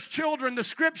teach their children the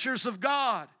scriptures of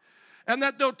God. And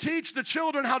that they'll teach the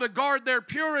children how to guard their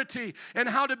purity and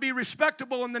how to be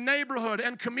respectable in the neighborhood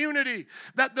and community.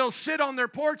 That they'll sit on their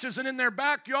porches and in their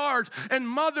backyards and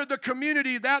mother the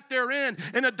community that they're in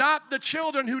and adopt the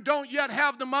children who don't yet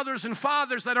have the mothers and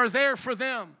fathers that are there for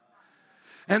them.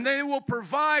 And they will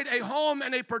provide a home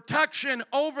and a protection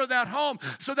over that home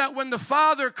so that when the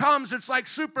father comes, it's like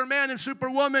Superman and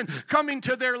Superwoman coming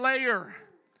to their lair.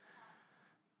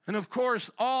 And of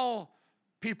course, all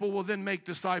people will then make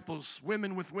disciples,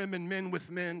 women with women, men with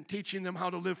men, teaching them how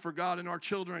to live for God. And our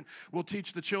children will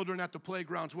teach the children at the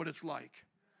playgrounds what it's like.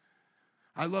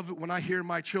 I love it when I hear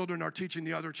my children are teaching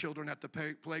the other children at the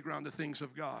playground the things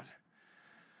of God.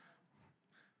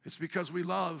 It's because we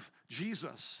love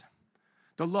Jesus.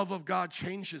 The love of God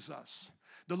changes us.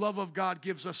 The love of God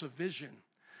gives us a vision.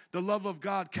 The love of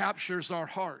God captures our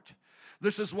heart.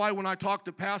 This is why when I talk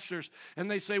to pastors and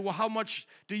they say, well, how much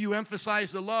do you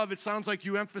emphasize the love? It sounds like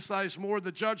you emphasize more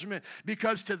the judgment,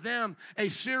 because to them, a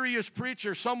serious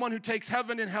preacher, someone who takes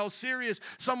heaven and hell serious,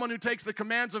 someone who takes the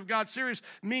commands of God serious,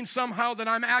 means somehow that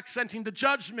I'm accenting the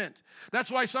judgment. That's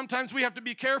why sometimes we have to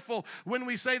be careful when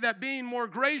we say that being more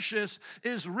gracious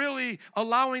is really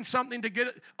allowing something to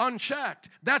get unchecked.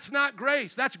 That's not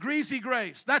grace. That's greasy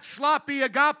grace. That's sloppy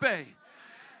agape.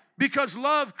 Because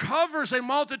love covers a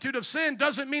multitude of sin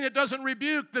doesn't mean it doesn't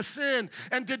rebuke the sin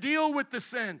and to deal with the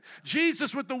sin.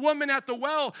 Jesus with the woman at the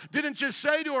well didn't just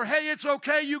say to her, hey, it's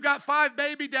okay, you got 5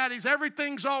 baby daddies,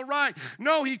 everything's all right.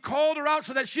 No, he called her out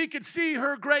so that she could see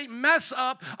her great mess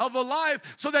up of a life,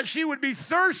 so that she would be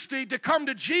thirsty to come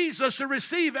to Jesus to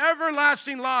receive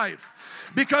everlasting life.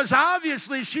 Because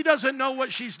obviously she doesn't know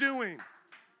what she's doing.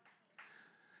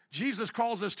 Jesus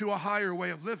calls us to a higher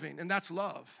way of living, and that's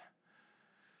love.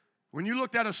 When you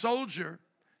looked at a soldier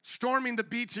storming the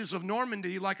beaches of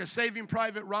Normandy like a Saving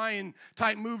Private Ryan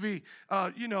type movie,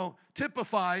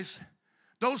 typifies,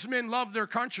 those men loved their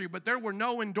country, but there were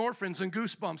no endorphins and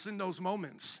goosebumps in those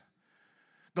moments.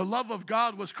 The love of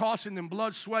God was costing them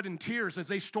blood, sweat, and tears as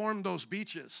they stormed those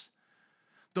beaches.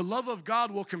 The love of God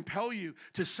will compel you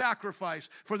to sacrifice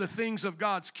for the things of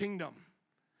God's kingdom.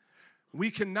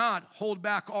 We cannot hold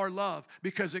back our love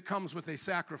because it comes with a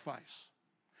sacrifice.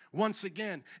 Once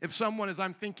again, if someone, as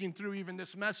I'm thinking through even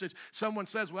this message, someone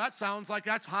says, well, that sounds like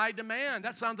that's high demand.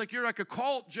 That sounds like you're like a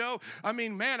cult, Joe. I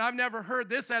mean, man, I've never heard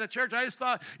this at a church. I just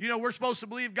thought, we're supposed to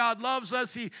believe God loves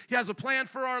us. He has a plan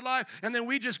for our life. And then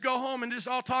we just go home and just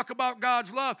all talk about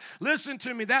God's love. Listen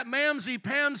to me. That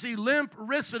mamsy-pamsy,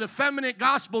 limp-wristed, effeminate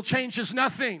gospel changes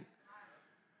nothing.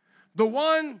 The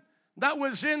one that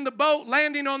was in the boat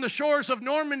landing on the shores of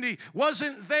Normandy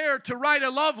wasn't there to write a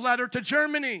love letter to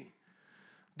Germany.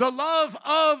 The love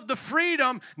of the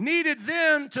freedom needed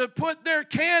them to put their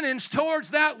cannons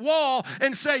towards that wall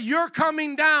and say, you're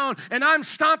coming down and I'm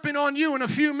stomping on you in a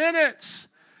few minutes.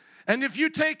 And if you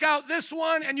take out this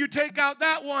one and you take out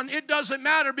that one, it doesn't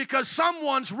matter, because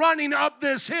someone's running up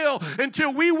this hill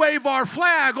until we wave our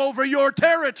flag over your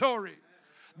territory.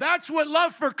 That's what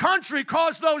love for country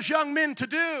caused those young men to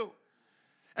do.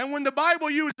 And when the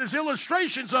Bible uses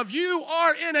illustrations of you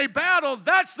are in a battle,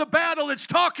 that's the battle it's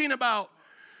talking about.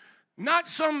 Not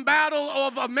some battle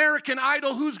of American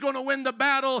Idol, who's going to win the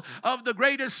battle of the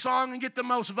greatest song and get the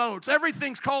most votes.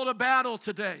 Everything's called a battle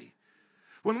today.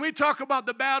 When we talk about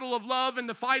the battle of love and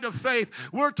the fight of faith,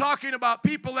 we're talking about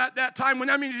people at that time.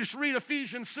 You just read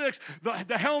Ephesians 6,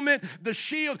 the helmet, the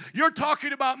shield. You're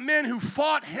talking about men who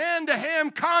fought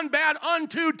hand-to-hand combat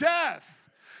unto death.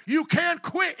 You can't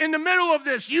quit in the middle of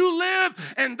this. You live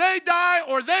and they die,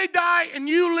 or they die and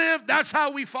you live. That's how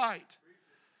we fight.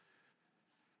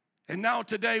 And now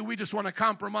today we just want to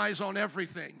compromise on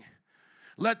everything.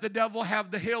 Let the devil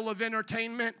have the hill of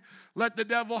entertainment. Let the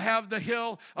devil have the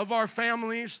hill of our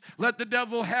families. Let the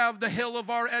devil have the hill of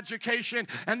our education.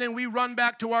 And then we run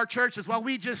back to our churches. Well,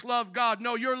 we just love God.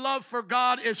 No, your love for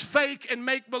God is fake and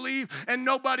make-believe, and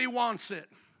nobody wants it.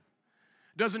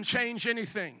 Doesn't change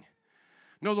anything.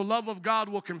 No, the love of God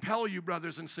will compel you,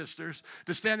 brothers and sisters,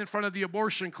 to stand in front of the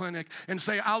abortion clinic and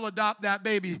say, I'll adopt that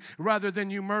baby rather than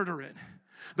you murder it.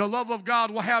 The love of God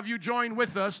will have you join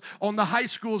with us on the high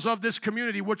schools of this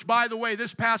community, which, by the way,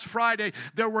 this past Friday,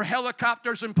 there were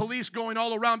helicopters and police going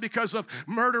all around because of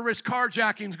murderous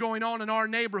carjackings going on in our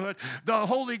neighborhood. The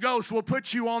Holy Ghost will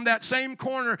put you on that same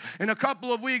corner in a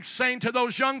couple of weeks, saying to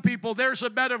those young people, there's a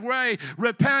better way.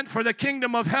 Repent, for the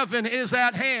kingdom of heaven is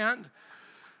at hand.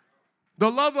 The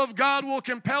love of God will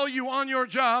compel you on your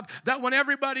job, that when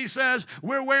everybody says,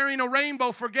 we're wearing a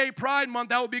rainbow for Gay Pride Month,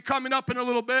 that will be coming up in a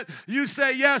little bit, you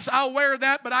say, yes, I'll wear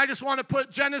that, but I just want to put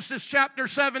Genesis chapter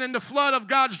 7 and the flood of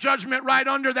God's judgment right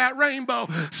under that rainbow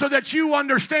so that you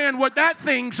understand what that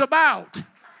thing's about.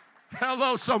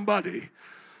 Hello, somebody.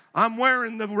 I'm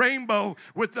wearing the rainbow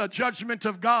with the judgment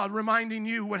of God, reminding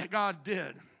you what God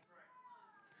did.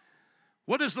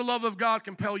 What does the love of God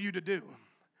compel you to do?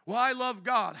 Well, I love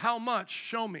God. How much?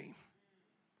 Show me.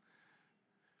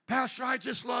 Pastor, I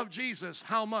just love Jesus.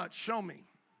 How much? Show me.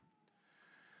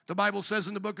 The Bible says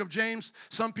in the book of James,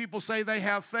 some people say they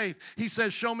have faith. He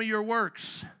says, show me your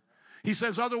works. He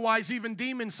says, otherwise, even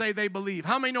demons say they believe.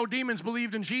 How many know demons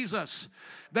believed in Jesus?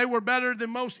 They were better than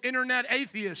most internet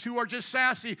atheists who are just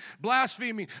sassy,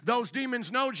 blaspheming. Those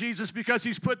demons know Jesus because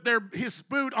he's put his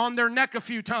boot on their neck a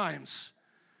few times.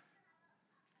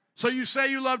 So you say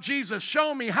you love Jesus.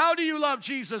 Show me. How do you love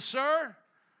Jesus, sir?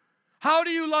 How do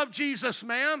you love Jesus,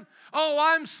 ma'am? Oh,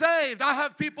 I'm saved. I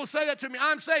have people say that to me.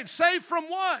 I'm saved. Saved from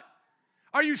what?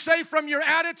 Are you saved from your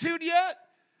attitude yet?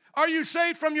 Are you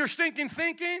saved from your stinking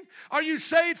thinking? Are you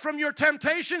saved from your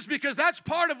temptations? Because that's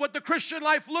part of what the Christian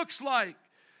life looks like.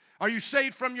 Are you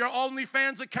saved from your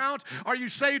OnlyFans account? Are you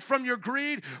saved from your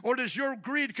greed? Or does your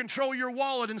greed control your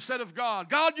wallet instead of God?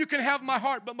 God, you can have my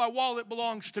heart, but my wallet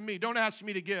belongs to me. Don't ask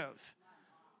me to give.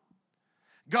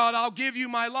 God, I'll give you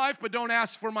my life, but don't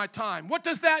ask for my time. What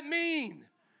does that mean?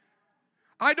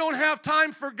 I don't have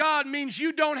time for God means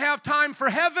you don't have time for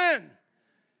heaven.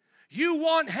 You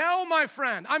want hell, my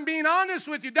friend. I'm being honest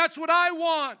with you. That's what I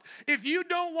want. If you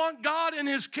don't want God and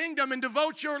His kingdom and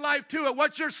devote your life to it,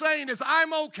 what you're saying is,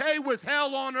 I'm okay with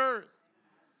hell on earth.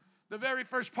 The very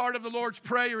first part of the Lord's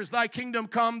Prayer is, thy kingdom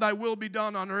come, thy will be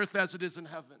done on earth as it is in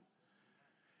heaven.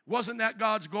 Wasn't that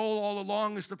God's goal all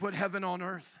along, is to put heaven on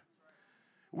earth?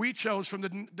 We chose from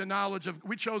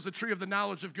we chose the tree of the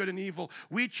knowledge of good and evil.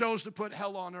 We chose to put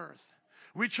hell on earth.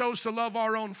 We chose to love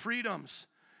our own freedoms.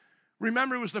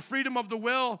 Remember, it was the freedom of the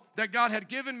will that God had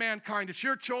given mankind. It's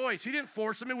your choice. He didn't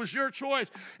force them. It was your choice.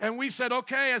 And we said,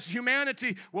 okay, as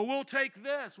humanity, well, we'll take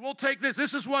this. We'll take this.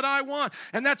 This is what I want.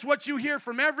 And that's what you hear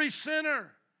from every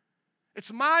sinner.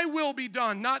 It's my will be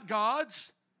done, not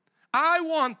God's. I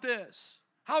want this.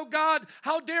 How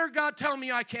dare God tell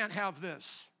me I can't have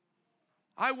this?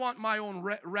 I want my own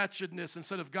wretchedness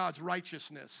instead of God's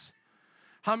righteousness.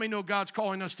 How many know God's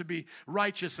calling us to be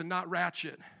righteous and not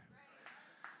ratchet?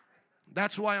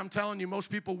 That's why I'm telling you, most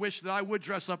people wish that I would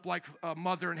dress up like a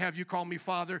mother and have you call me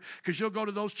father, because you'll go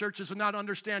to those churches and not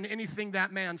understand anything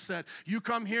that man said. You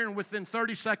come here and within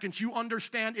 30 seconds, you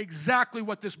understand exactly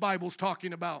what this Bible's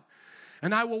talking about.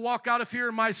 And I will walk out of here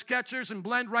in my Skechers and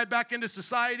blend right back into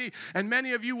society, and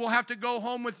many of you will have to go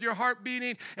home with your heart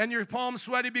beating and your palms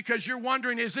sweaty because you're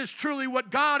wondering, is this truly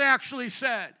what God actually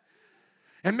said?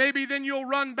 And maybe then you'll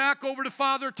run back over to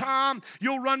Father Tom.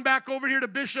 You'll run back over here to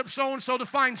Bishop so-and-so to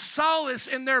find solace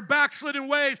in their backslidden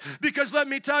ways. Because let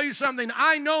me tell you something.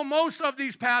 I know most of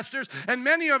these pastors, and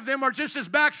many of them are just as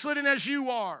backslidden as you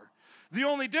are. The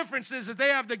only difference is that they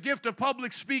have the gift of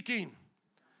public speaking.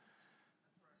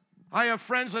 I have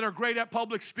friends that are great at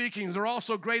public speaking. They're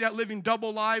also great at living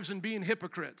double lives and being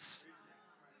hypocrites.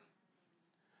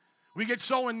 We get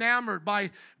so enamored by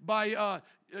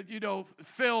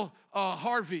Phil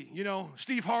Harvey,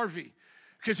 Steve Harvey,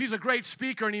 because he's a great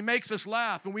speaker and he makes us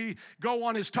laugh. And we go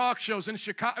on his talk shows in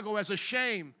Chicago as a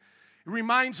shame. It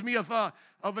reminds me of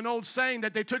an old saying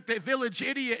that they took the village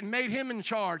idiot and made him in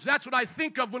charge. That's what I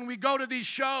think of when we go to these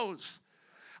shows.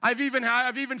 I've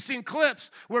even seen clips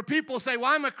where people say,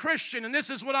 well, I'm a Christian, and this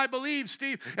is what I believe,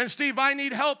 Steve. And Steve, I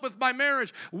need help with my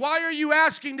marriage. Why are you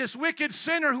asking this wicked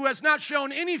sinner who has not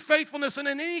shown any faithfulness in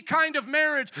any kind of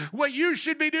marriage what you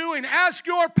should be doing? Ask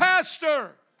your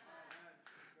pastor.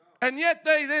 And yet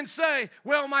they then say,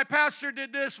 well, my pastor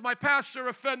did this, my pastor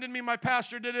offended me, my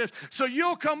pastor did this. So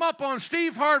you'll come up on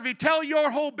Steve Harvey, tell your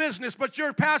whole business, but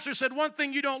your pastor said one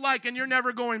thing you don't like, and you're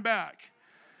never going back.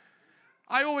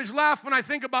 I always laugh when I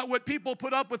think about what people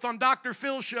put up with on Dr.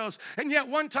 Phil shows. And yet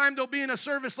one time they'll be in a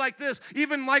service like this,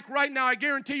 even like right now, I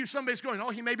guarantee you somebody's going, oh,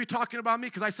 he may be talking about me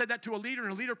because I said that to a leader,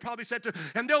 and a leader probably said to,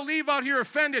 and they'll leave out here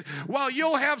offended, while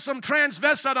you'll have some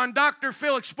transvestite on Dr.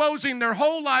 Phil exposing their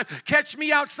whole life. Catch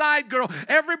me outside, girl.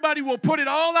 Everybody will put it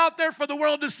all out there for the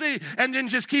world to see, and then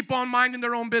just keep on minding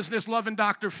their own business, loving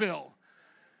Dr. Phil.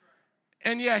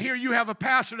 And yeah, here you have a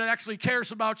pastor that actually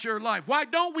cares about your life. Why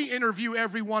don't we interview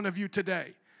every one of you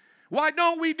today? Why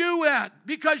don't we do that?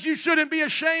 Because you shouldn't be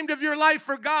ashamed of your life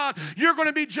for God. You're going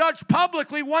to be judged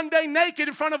publicly one day naked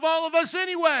in front of all of us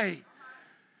anyway.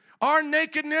 Our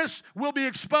nakedness will be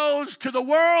exposed to the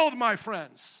world, my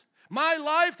friends. My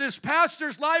life, this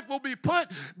pastor's life, will be put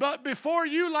before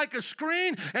you like a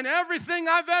screen, and everything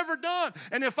I've ever done.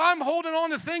 And if I'm holding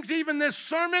on to things, even this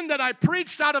sermon that I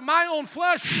preached out of my own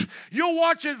flesh, you'll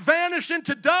watch it vanish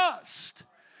into dust.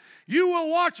 You will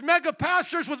watch mega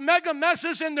pastors with mega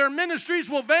messes, and their ministries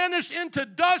will vanish into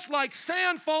dust like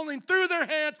sand falling through their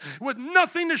hands with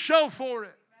nothing to show for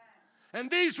it. And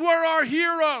these were our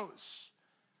heroes,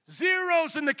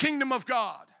 zeros in the kingdom of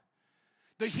God.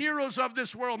 The heroes of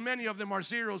this world, many of them are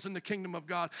zeros in the kingdom of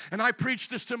God. And I preach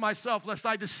this to myself, lest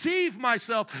I deceive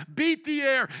myself, beat the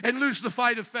air, and lose the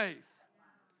fight of faith.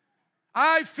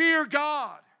 I fear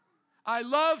God. I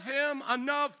love him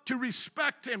enough to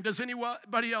respect him. Does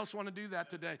anybody else want to do that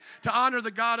today? To honor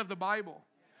the God of the Bible.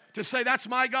 To say, that's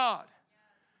my God.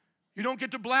 You don't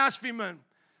get to blaspheme him.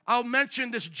 I'll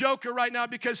mention this joker right now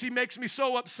because he makes me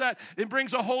so upset. It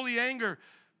brings a holy anger.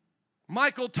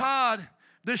 Michael Todd,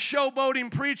 this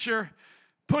showboating preacher,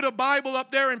 put a Bible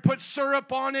up there and put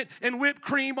syrup on it and whipped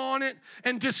cream on it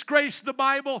and disgraced the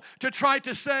Bible to try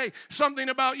to say something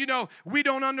about, we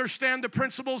don't understand the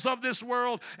principles of this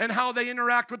world and how they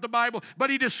interact with the Bible. But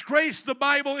he disgraced the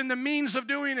Bible in the means of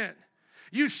doing it.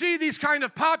 You see these kind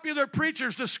of popular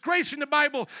preachers disgracing the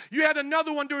Bible. You had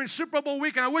another one during Super Bowl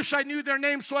weekend. I wish I knew their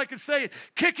names so I could say it.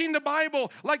 Kicking the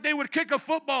Bible like they would kick a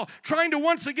football, trying to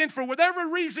once again, for whatever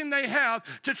reason they have,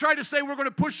 to try to say we're going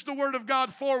to push the Word of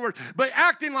God forward, but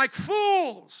acting like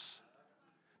fools.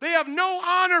 They have no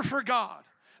honor for God.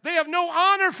 They have no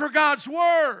honor for God's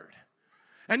Word.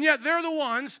 And yet they're the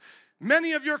ones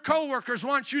many of your coworkers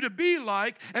want you to be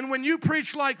like, and when you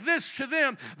preach like this to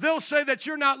them, they'll say that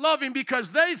you're not loving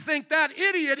because they think that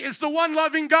idiot is the one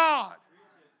loving God.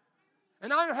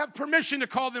 And I don't have permission to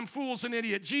call them fools and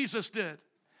idiot. Jesus did.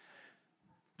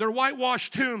 They're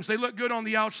whitewashed tombs. They look good on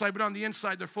the outside, but on the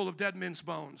inside, they're full of dead men's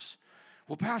bones.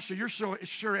 Well, Pastor, you're so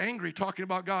sure angry talking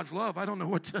about God's love. I don't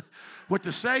know what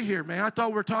to say here, man. I thought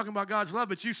we were talking about God's love,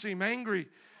 but you seem angry.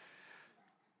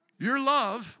 Your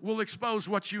love will expose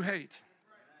what you hate.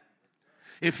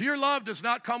 If your love does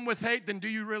not come with hate, then do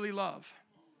you really love?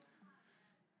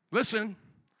 Listen,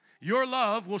 your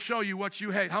love will show you what you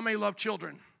hate. How many love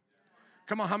children?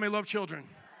 Come on, how many love children?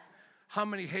 How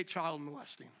many hate child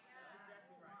molesting?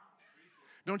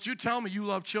 Don't you tell me you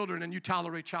love children and you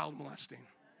tolerate child molesting.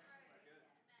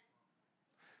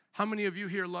 How many of you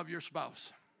here love your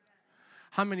spouse?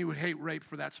 How many would hate rape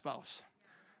for that spouse?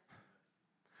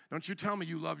 Don't you tell me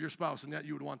you love your spouse and that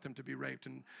you would want them to be raped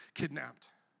and kidnapped.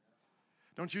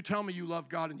 Don't you tell me you love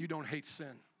God and you don't hate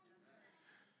sin.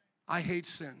 I hate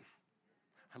sin.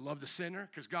 I love the sinner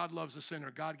because God loves the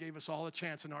sinner. God gave us all a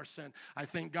chance in our sin. I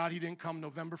thank God he didn't come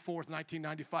November 4th,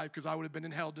 1995, because I would have been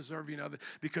in hell deserving of it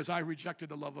because I rejected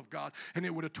the love of God and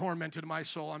it would have tormented my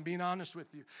soul. I'm being honest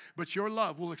with you. But your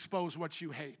love will expose what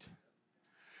you hate.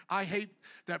 I hate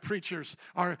that preachers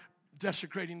are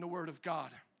desecrating the Word of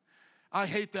God. I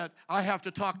hate that I have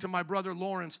to talk to my brother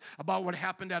Lawrence about what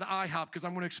happened at IHOP because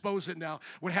I'm going to expose it now.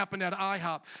 What happened at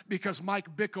IHOP because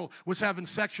Mike Bickle was having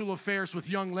sexual affairs with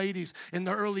young ladies in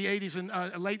the early 80s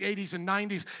and late 80s and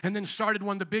 90s and then started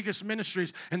one of the biggest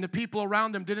ministries and the people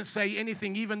around them didn't say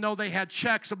anything even though they had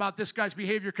checks about this guy's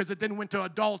behavior because it then went to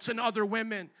adults and other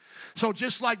women. So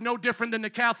just like no different than the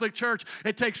Catholic Church,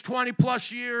 it takes 20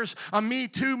 plus years, a Me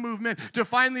Too movement to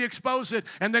finally expose it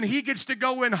and then he gets to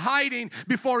go in hiding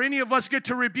before any of us get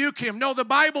to rebuke him. No, the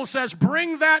Bible says,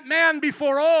 bring that man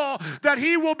before all, that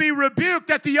he will be rebuked,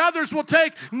 that the others will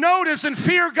take notice and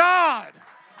fear God.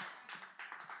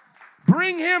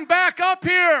 Bring him back up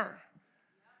here.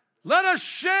 Let us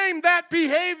shame that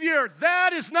behavior.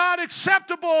 That is not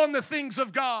acceptable in the things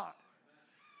of God.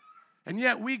 And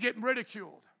yet we get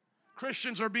ridiculed.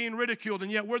 Christians are being ridiculed,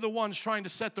 and yet we're the ones trying to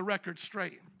set the record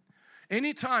straight.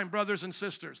 Anytime, brothers and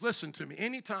sisters, listen to me,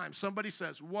 anytime somebody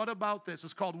says, what about this?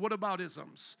 It's called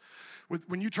whataboutisms.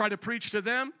 When you try to preach to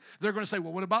them, they're going to say,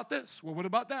 well, what about this? Well, what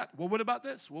about that? Well, what about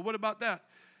this? Well, what about that?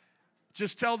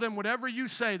 Just tell them whatever you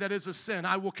say that is a sin,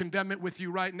 I will condemn it with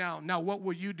you right now. Now, what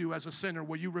will you do as a sinner?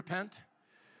 Will you repent?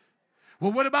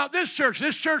 Well, what about this church?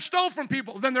 This church stole from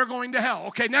people. Then they're going to hell.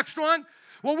 Okay, next one.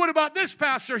 Well, what about this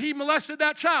pastor? He molested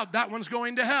that child. That one's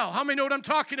going to hell. How many know what I'm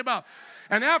talking about?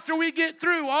 And after we get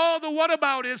through all the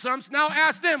whataboutisms, now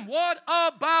ask them, what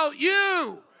about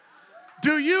you?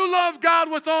 Do you love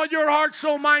God with all your heart,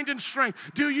 soul, mind, and strength?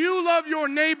 Do you love your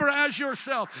neighbor as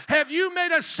yourself? Have you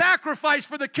made a sacrifice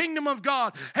for the kingdom of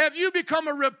God? Have you become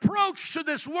a reproach to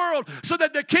this world so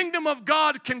that the kingdom of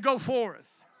God can go forth?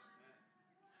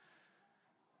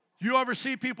 You ever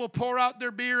see people pour out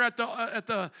their beer at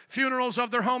the funerals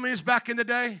of their homies back in the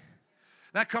day?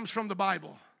 That comes from the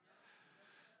Bible.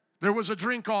 There was a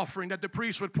drink offering that the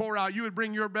priest would pour out. You would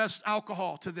bring your best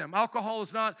alcohol to them. Alcohol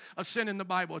is not a sin in the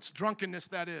Bible. It's drunkenness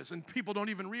that is. And people don't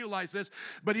even realize this,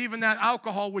 but even that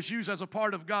alcohol was used as a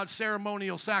part of God's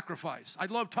ceremonial sacrifice. I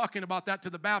love talking about that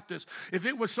to the Baptists. If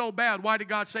it was so bad, why did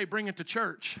God say bring it to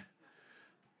church?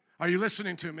 Are you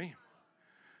listening to me?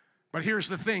 But here's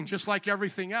the thing, just like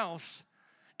everything else,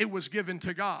 it was given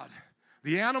to God.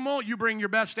 The animal, you bring your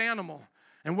best animal.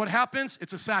 And what happens?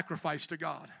 It's a sacrifice to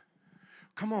God.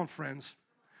 Come on, friends.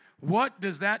 What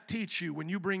does that teach you when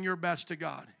you bring your best to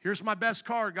God? Here's my best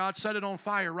car. God set it on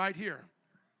fire right here.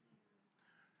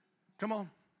 Come on.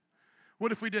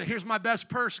 What if we did, here's my best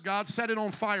purse, God, set it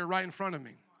on fire right in front of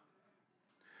me.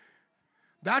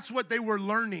 That's what they were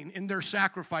learning in their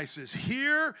sacrifices.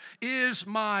 Here is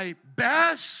my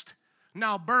best,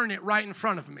 now burn it right in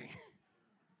front of me.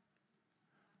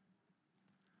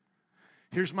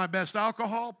 Here's my best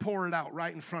alcohol, pour it out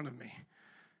right in front of me.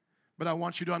 But I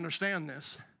want you to understand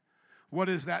this. What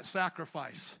is that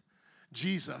sacrifice?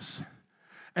 Jesus.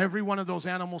 Every one of those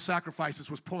animal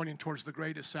sacrifices was pointing towards the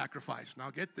greatest sacrifice.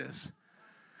 Now get this.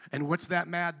 And what's that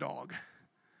mad dog?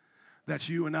 That's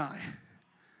you and I.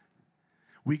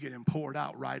 We get him poured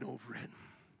out right over it.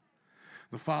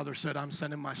 The Father said, I'm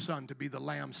sending my Son to be the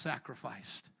lamb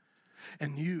sacrificed.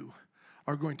 And you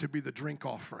are going to be the drink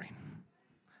offering.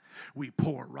 We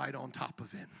pour right on top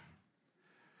of it.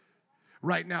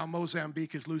 Right now,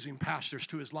 Mozambique is losing pastors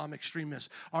to Islamic extremists.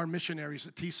 Our missionaries,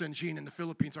 Tisa and Jean in the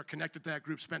Philippines, are connected to that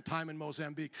group, spent time in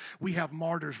Mozambique. We have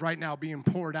martyrs right now being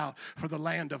poured out for the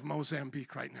land of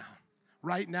Mozambique right now.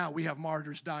 Right now, we have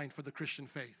martyrs dying for the Christian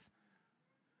faith.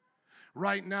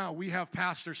 Right now, we have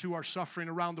pastors who are suffering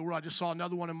around the world. I just saw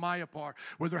another one in Mayapur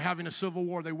where they're having a civil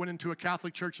war. They went into a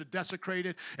Catholic church to desecrate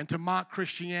it and to mock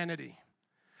Christianity.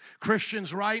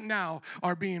 Christians right now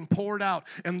are being poured out,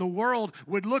 and the world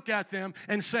would look at them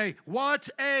and say, what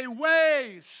a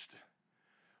waste.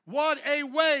 What a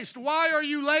waste. Why are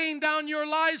you laying down your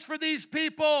lives for these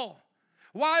people?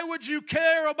 Why would you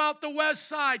care about the West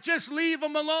Side? Just leave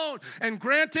them alone. And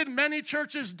granted, many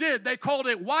churches did. They called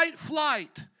it white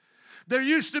flight. There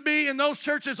used to be in those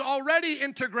churches already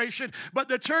integration, but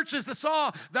the churches that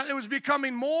saw that it was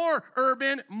becoming more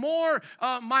urban, more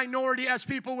minority, as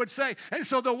people would say. And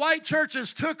so the white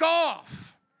churches took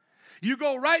off. You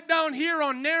go right down here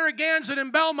on Narragansett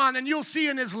and Belmont, and you'll see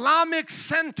an Islamic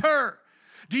center.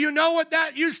 Do you know what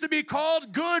that used to be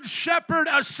called? Good Shepherd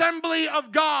Assembly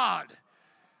of God.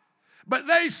 But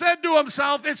they said to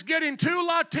themselves, it's getting too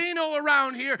Latino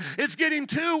around here. It's getting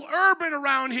too urban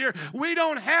around here. We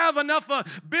don't have enough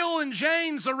Bill and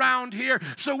Janes around here.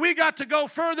 So we got to go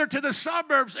further to the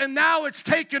suburbs, and now it's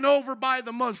taken over by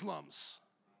the Muslims.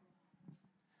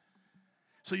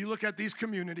 So you look at these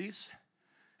communities,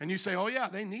 and you say, oh yeah,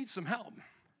 they need some help.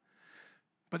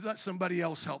 But let somebody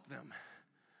else help them.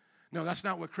 No, that's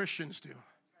not what Christians do.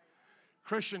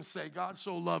 Christians say, God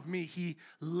so loved me, he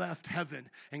left heaven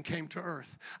and came to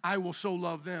earth. I will so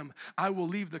love them. I will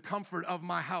leave the comfort of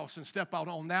my house and step out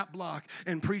on that block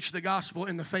and preach the gospel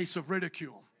in the face of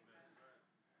ridicule.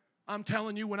 I'm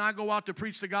telling you, when I go out to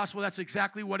preach the gospel, that's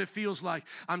exactly what it feels like.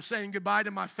 I'm saying goodbye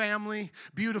to my family,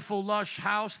 beautiful, lush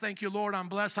house. Thank you, Lord, I'm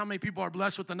blessed. How many people are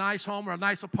blessed with a nice home or a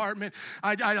nice apartment?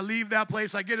 I leave that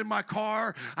place. I get in my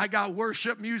car. I got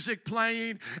worship music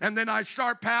playing, and then I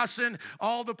start passing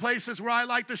all the places where I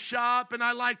like to shop and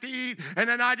I like to eat, and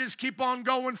then I just keep on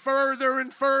going further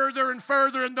and further and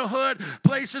further in the hood,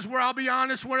 places where I'll be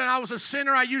honest, when I was a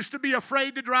sinner, I used to be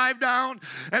afraid to drive down,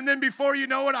 and then before you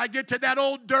know it, I get to that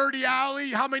old dirty alley.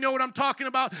 How many know what I'm talking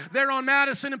about? There on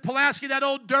Madison and Pulaski, that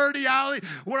old dirty alley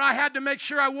where I had to make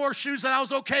sure I wore shoes that I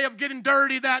was okay of getting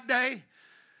dirty that day.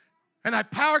 And I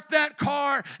park that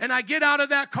car, and I get out of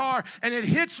that car, and it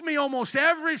hits me almost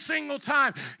every single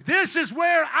time. This is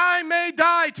where I may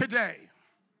die today.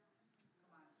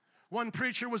 One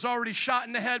preacher was already shot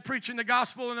in the head preaching the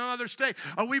gospel in another state.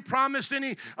 Are we promised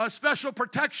any special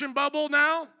protection bubble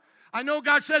now? I know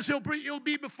God says he'll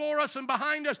be before us and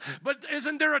behind us, but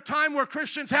isn't there a time where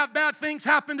Christians have bad things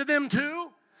happen to them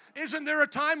too? Isn't there a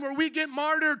time where we get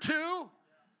martyred too?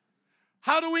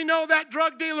 How do we know that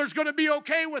drug dealer is going to be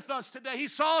okay with us today? He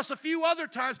saw us a few other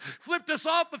times, flipped us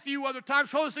off a few other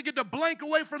times, told us to get the blank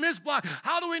away from his block.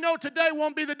 How do we know today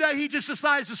won't be the day he just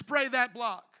decides to spray that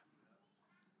block?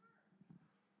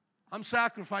 I'm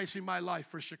sacrificing my life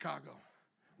for Chicago.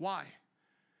 Why?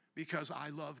 Because I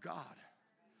love God.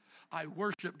 I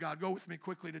worship God. Go with me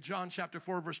quickly to John chapter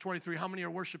 4, verse 23. How many are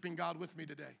worshiping God with me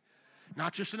today?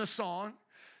 Not just in a song.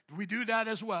 We do that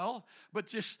as well, but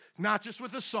just not just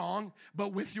with a song,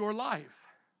 but with your life.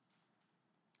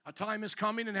 A time is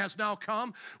coming and has now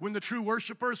come when the true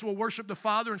worshipers will worship the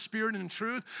Father in spirit and in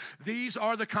truth. These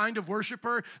are the kind of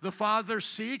worshiper the Father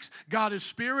seeks. God is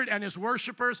spirit, and his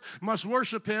worshipers must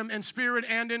worship him in spirit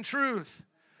and in truth.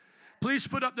 Please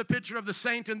put up the picture of the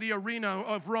saint in the arena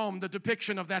of Rome, the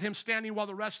depiction of that, him standing while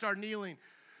the rest are kneeling.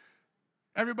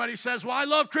 Everybody says, well, I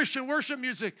love Christian worship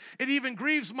music. It even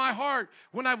grieves my heart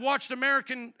when I've watched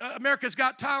America's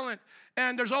Got Talent,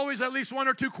 and there's always at least one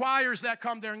or two choirs that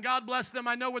come there, and God bless them.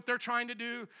 I know what they're trying to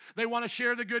do. They want to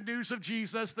share the good news of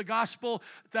Jesus, the gospel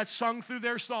that's sung through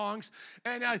their songs,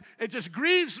 and it just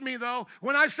grieves me, though,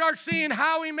 when I start seeing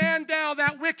Howie Mandel,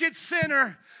 that wicked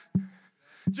sinner,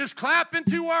 just clapping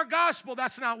to our gospel.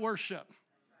 That's not worship.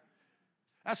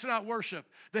 That's not worship.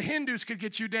 The Hindus could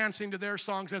get you dancing to their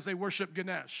songs as they worship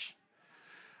Ganesh.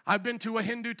 I've been to a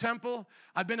Hindu temple.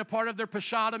 I've been a part of their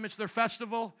Prasadam. It's their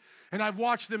festival. And I've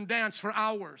watched them dance for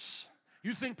hours.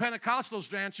 You think Pentecostals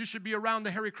dance, you should be around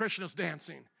the Hare Krishnas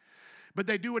dancing. But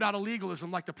they do it out of legalism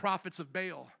like the prophets of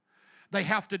Baal. They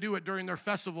have to do it during their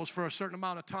festivals for a certain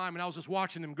amount of time. And I was just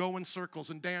watching them go in circles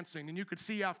and dancing. And you could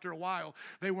see after a while,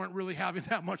 they weren't really having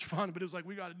that much fun. But it was like,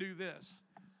 we got to do this.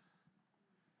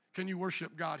 Can you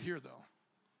worship God here, though?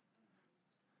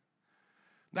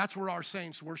 That's where our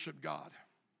saints worship God.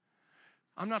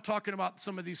 I'm not talking about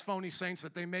some of these phony saints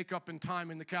that they make up in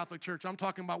time in the Catholic Church. I'm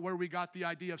talking about where we got the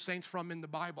idea of saints from in the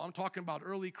Bible. I'm talking about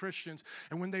early Christians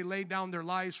and when they laid down their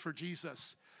lives for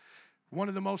Jesus. One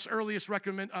of the most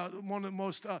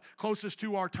closest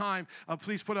to our time,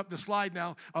 please put up the slide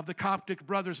now, of the Coptic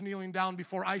brothers kneeling down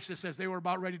before ISIS as they were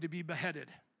about ready to be beheaded.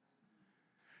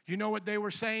 You know what they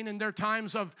were saying in their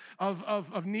times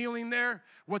of kneeling there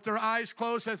with their eyes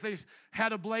closed as they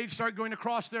had a blade start going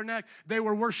across their neck? They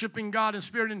were worshiping God in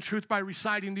spirit and truth by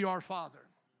reciting the Our Father.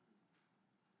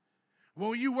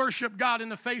 Will you worship God in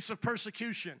the face of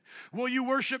persecution? Will you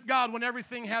worship God when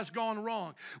everything has gone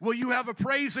wrong? Will you have a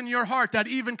praise in your heart that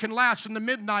even can last in the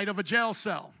midnight of a jail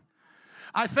cell?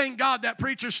 I thank God that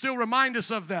preachers still remind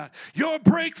us of that. Your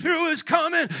breakthrough is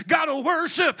coming. Got to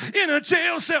worship in a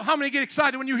jail cell. How many get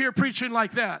excited when you hear preaching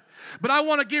like that? But I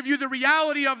want to give you the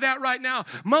reality of that right now.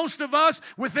 Most of us,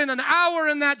 within an hour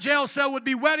in that jail cell, would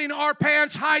be wetting our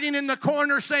pants, hiding in the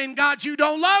corner, saying, God, you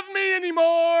don't love me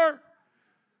anymore.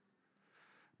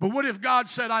 But what if God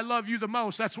said, I love you the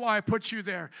most? That's why I put you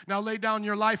there. Now lay down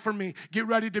your life for me. Get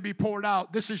ready to be poured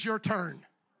out. This is your turn.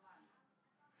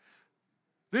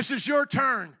 This is your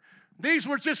turn. These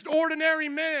were just ordinary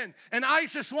men, and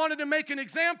ISIS wanted to make an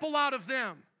example out of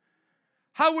them.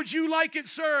 How would you like it,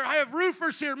 sir? I have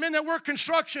roofers here, men that work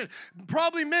construction,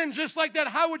 probably men just like that.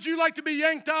 How would you like to be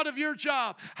yanked out of your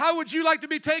job? How would you like to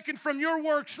be taken from your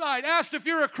work site, asked if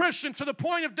you're a Christian to the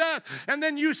point of death, and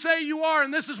then you say you are,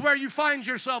 and this is where you find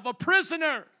yourself, a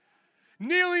prisoner,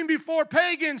 kneeling before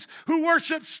pagans who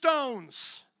worship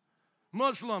stones.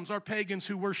 Muslims are pagans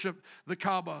who worship the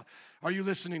Kaaba. Are you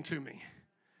listening to me?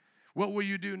 What will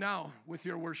you do now with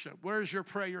your worship? Where is your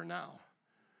prayer now?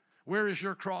 Where is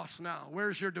your cross now? Where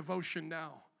is your devotion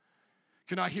now?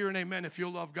 Can I hear an amen if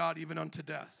you'll love God even unto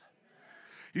death?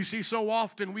 You see, so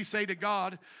often we say to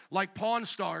God, like Pawn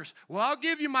Stars, well, I'll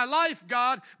give you my life,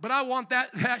 God, but I want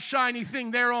that shiny thing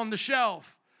there on the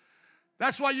shelf.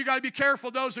 That's why you got to be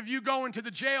careful, those of you going to the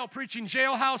jail preaching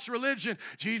jailhouse religion.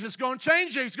 Jesus is going to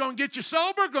change you. He's going to get you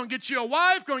sober, going to get you a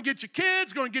wife, going to get you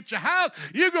kids, going to get you a house.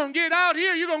 You're going to get out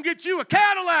here. You're going to get you a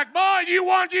Cadillac. Boy, you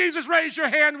want Jesus? Raise your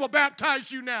hand. We'll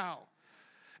baptize you now.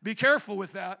 Be careful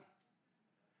with that.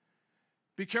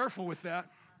 Be careful with that.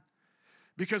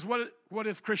 Because what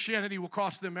if Christianity will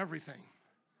cost them everything?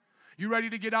 You ready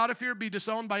to get out of here, be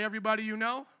disowned by everybody you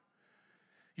know?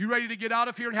 You ready to get out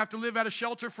of here and have to live at a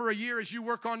shelter for a year as you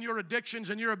work on your addictions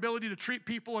and your ability to treat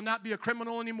people and not be a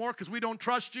criminal anymore because we don't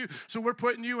trust you, so we're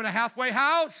putting you in a halfway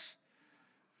house?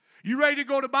 You ready to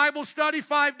go to Bible study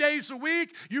 5 days a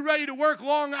week? You ready to work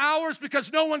long hours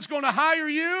because no one's going to hire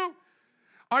you?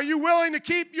 Are you willing to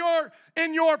keep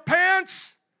in your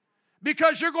pants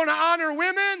because you're going to honor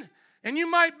women and you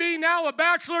might be now a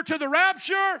bachelor to the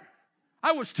rapture?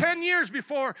 I was 10 years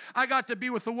before I got to be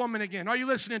with a woman again. Are you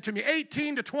listening to me?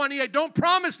 18 to 28. Don't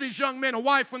promise these young men a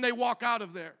wife when they walk out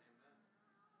of there.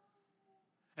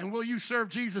 And will you serve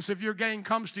Jesus if your gang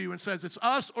comes to you and says, it's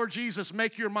us or Jesus?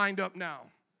 Make your mind up now.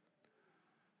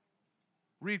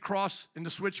 Read Cross in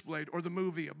the Switchblade or the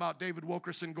movie about David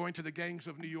Wilkerson going to the gangs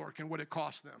of New York and what it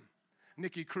cost them.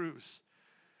 Nicky Cruz.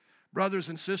 Brothers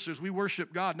and sisters, we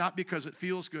worship God not because it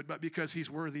feels good, but because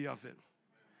He's worthy of it.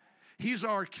 He's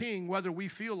our king, whether we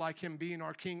feel like Him being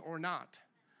our king or not.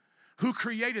 Who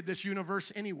created this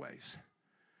universe anyways?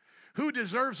 Who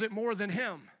deserves it more than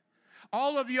Him?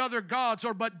 All of the other gods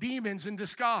are but demons in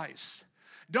disguise.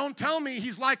 Don't tell me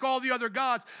He's like all the other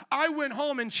gods. I went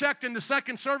home and checked in the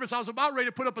second service. I was about ready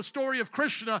to put up a story of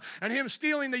Krishna and him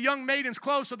stealing the young maidens'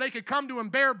 clothes so they could come to him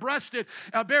bare-chested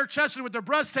with their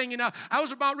breasts hanging out. I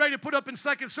was about ready to put up in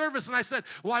second service, and I said,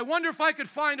 well, I wonder if I could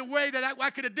find a way that I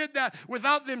could have did that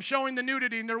without them showing the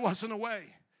nudity, and there wasn't a way.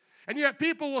 And yet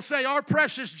people will say our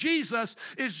precious Jesus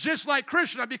is just like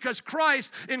Krishna because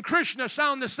Christ and Krishna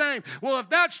sound the same. Well, if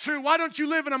that's true, why don't you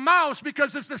live in a mouse?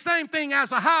 Because it's the same thing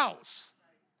as a house.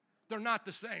 They're not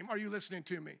the same. Are you listening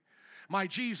to me? My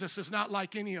Jesus is not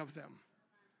like any of them.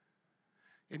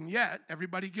 And yet,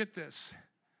 everybody get this.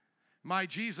 My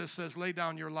Jesus says, lay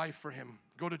down your life for him.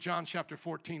 Go to John chapter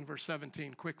 14, verse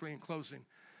 17, quickly in closing.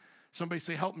 Somebody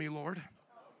say, help me, Lord,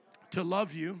 to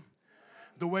love you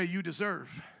the way you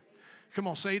deserve. Come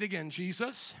on, say it again.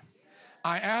 Jesus,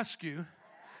 I ask you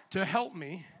to help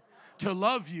me to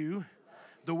love you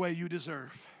the way you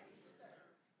deserve.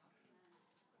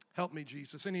 Help me,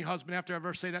 Jesus. Any husband after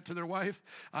ever say that to their wife?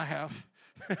 I have.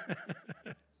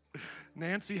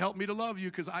 Nancy, help me to love you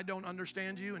because I don't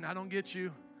understand you and I don't get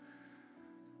you.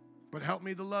 But help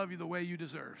me to love you the way you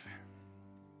deserve.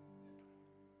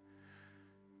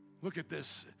 Look at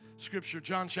this scripture,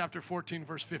 John chapter 14,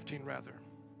 verse 15, rather.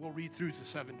 We'll read through to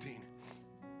 17.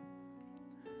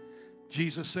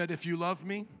 Jesus said, if you love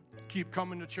me, keep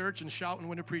coming to church and shouting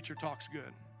when the preacher talks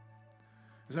good.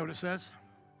 Is that what it says?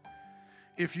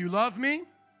 If you love me,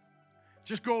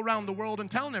 just go around the world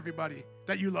and telling everybody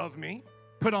that you love me.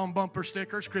 Put on bumper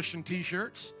stickers, Christian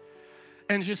t-shirts,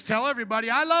 and just tell everybody,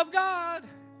 I love God.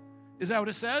 Is that what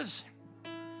it says?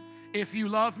 If you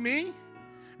love me,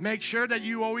 make sure that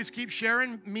you always keep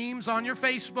sharing memes on your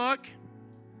Facebook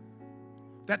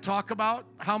that talk about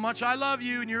how much I love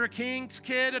you and you're a king's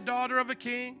kid, a daughter of a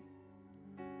king.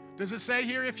 Does it say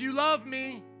here, if you love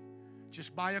me,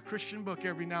 just buy a Christian book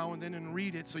every now and then and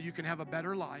read it so you can have a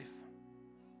better life?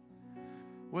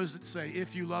 What does it say?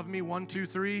 If you love me, 1, 2,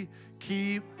 3,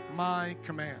 keep my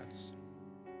commands.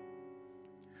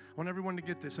 I want everyone to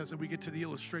get this as we get to the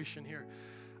illustration here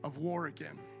of war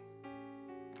again.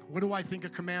 What do I think a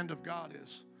command of God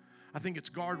is? I think it's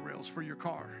guardrails for your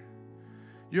car.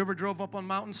 You ever drove up on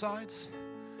mountainsides?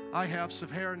 I have,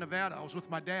 Sahara, Nevada. I was with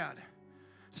my dad.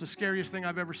 It's the scariest thing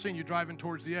I've ever seen. You're driving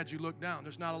towards the edge. You look down.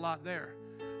 There's not a lot there.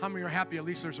 How many are happy at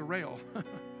least there's a rail?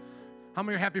 How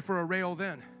many are happy for a rail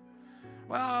then?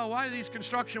 Well, why are these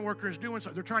construction workers doing so?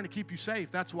 They're trying to keep you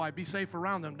safe. That's why. Be safe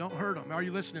around them. Don't hurt them. Are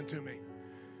you listening to me?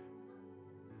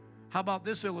 How about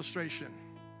this illustration?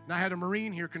 And I had a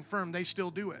Marine here confirm they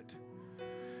still do it.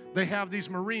 They have these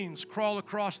Marines crawl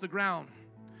across the ground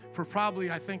for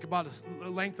probably, I think, about the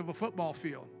length of a football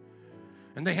field.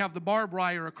 And they have the barbed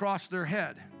wire across their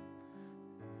head.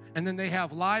 And then they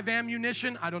have live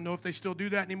ammunition. I don't know if they still do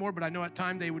that anymore, but I know at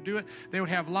times they would do it. They would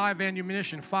have live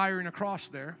ammunition firing across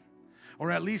there.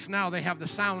 Or at least now they have the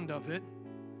sound of it.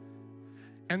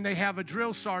 And they have a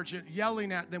drill sergeant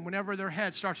yelling at them whenever their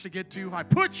head starts to get too high.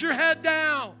 Put your head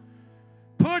down.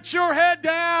 Put your head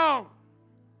down.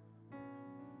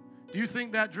 Do you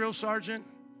think that drill sergeant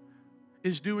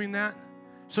is doing that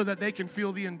so that they can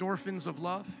feel the endorphins of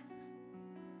love?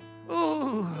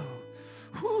 Oh,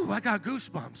 I got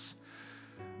goosebumps.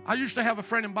 I used to have a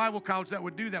friend in Bible college that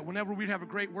would do that whenever we'd have a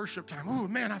great worship time. Oh,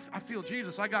 man, I feel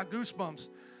Jesus. I got goosebumps.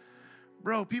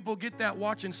 Bro, people get that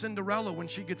watching Cinderella when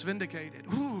she gets vindicated.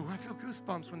 Ooh, I feel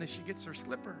goosebumps when she gets her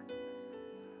slipper.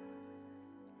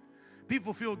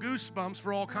 People feel goosebumps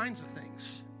for all kinds of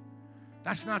things.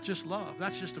 That's not just love.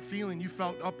 That's just a feeling you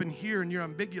felt up in here in your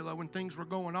ambigula when things were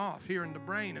going off here in the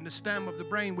brain, in the stem of the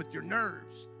brain with your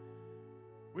nerves.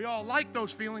 We all like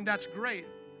those feelings. That's great.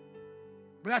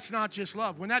 But that's not just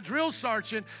love. When that drill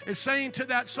sergeant is saying to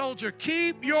that soldier,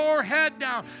 keep your head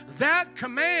down, that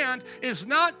command is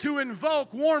not to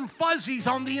invoke warm fuzzies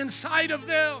on the inside of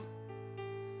them.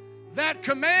 That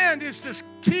command is to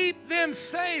keep them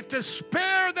safe, to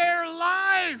spare their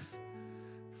life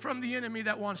from the enemy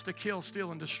that wants to kill, steal,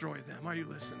 and destroy them. Are you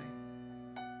listening?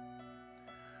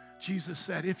 Jesus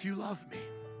said, if you love me,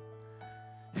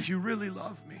 if you really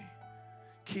love me,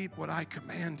 keep what I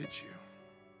commanded you.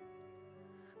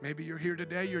 Maybe you're here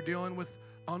today, you're dealing with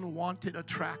unwanted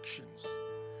attractions.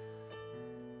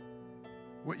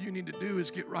 What you need to do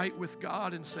is get right with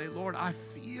God and say, Lord, I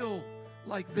feel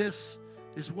like this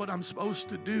is what I'm supposed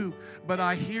to do, but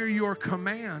I hear your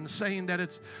command saying that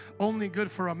it's only good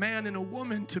for a man and a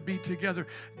woman to be together.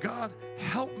 God,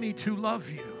 help me to love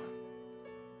you.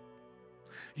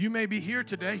 You may be here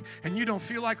today and you don't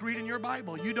feel like reading your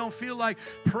Bible. You don't feel like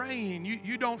praying.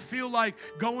 You don't feel like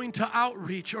going to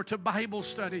outreach or to Bible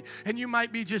study. And you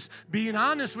might be just being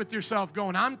honest with yourself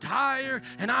going, I'm tired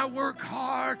and I work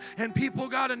hard and people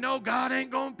got to know God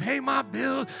ain't going to pay my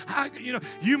bill.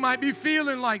 You might be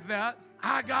feeling like that.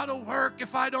 I got to work.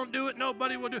 If I don't do it,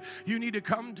 nobody will do it. You need to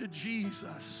come to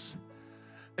Jesus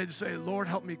and say, Lord,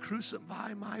 help me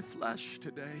crucify my flesh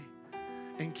today.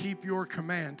 And keep your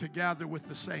command to gather with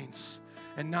the saints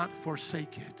and not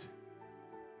forsake it.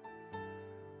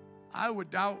 I would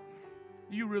doubt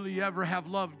you really ever have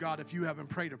loved God if you haven't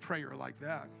prayed a prayer like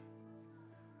that.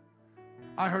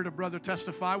 I heard a brother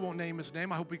testify, I won't name his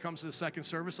name. I hope he comes to the second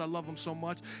service. I love him so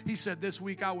much. He said, this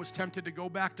week I was tempted to go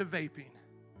back to vaping.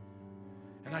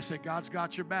 And I said, God's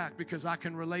got your back because I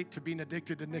can relate to being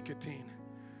addicted to nicotine.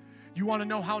 You want to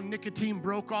know how nicotine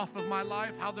broke off of my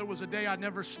life? How there was a day I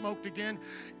never smoked again?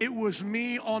 It was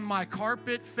me on my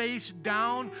carpet, face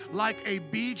down like a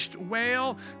beached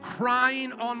whale,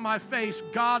 crying on my face,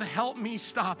 God, help me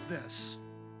stop this.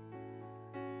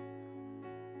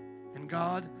 And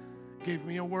God gave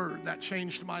me a word that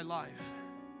changed my life.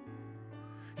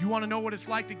 You want to know what it's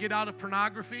like to get out of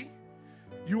pornography?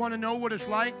 You want to know what it's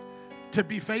like to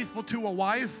be faithful to a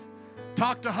wife?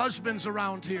 Talk to husbands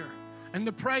around here and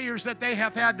the prayers that they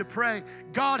have had to pray.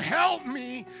 God, help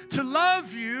me to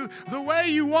love you the way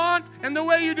you want and the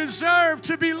way you deserve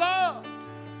to be loved.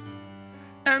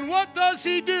 And what does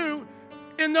He do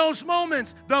in those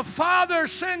moments? The Father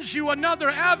sends you another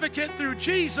advocate through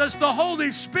Jesus, the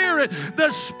Holy Spirit,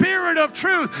 the Spirit of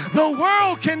truth. The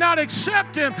world cannot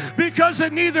accept Him because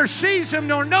it neither sees Him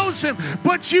nor knows Him,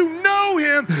 but you know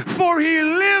Him, for He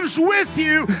lives with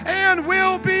you and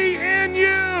will be in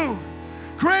you.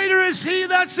 Greater is He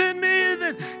that's in me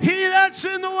than he that's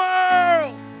in the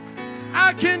world.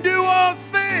 I can do all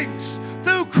things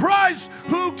through Christ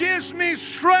who gives me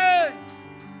strength.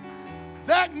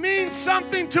 That means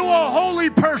something to a holy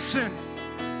person.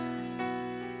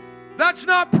 That's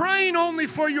not praying only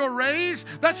for your raise.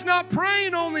 That's not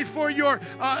praying only for your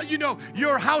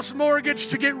house mortgage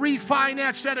to get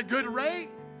refinanced at a good rate.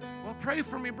 Well, pray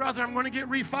for me, brother. I'm going to get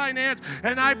refinanced,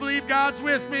 and I believe God's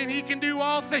with me, and He can do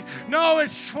all things. No,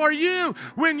 it's for you.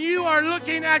 When you are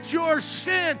looking at your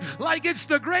sin like it's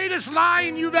the greatest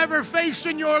lion you've ever faced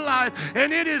in your life,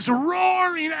 and it is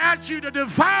roaring at you to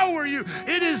devour you,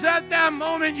 it is at that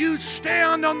moment you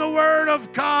stand on the Word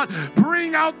of God,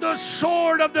 bring out the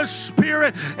sword of the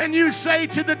Spirit, and you say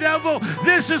to the devil,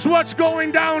 this is what's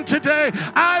going down today.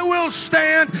 I will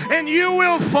stand, and you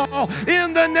will fall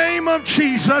in the name of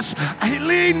Jesus.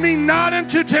 Lead me not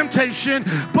into temptation,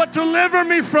 but deliver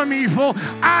me from evil.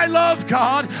 I love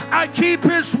God. I keep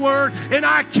His word, and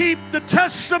I keep the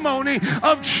testimony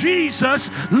of Jesus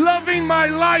loving my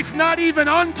life, not even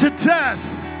unto death.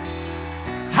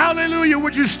 Hallelujah.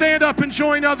 Would you stand up and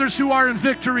join others who are in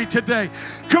victory today?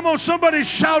 Come on, somebody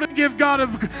shout and give God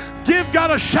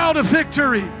a shout of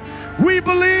victory. We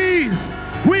believe.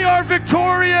 We are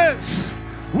victorious.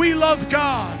 We love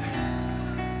God.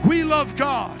 We love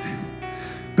God.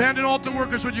 Band and altar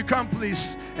workers, would you come,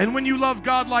 please? And when you love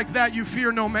God like that, you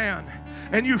fear no man,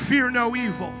 and you fear no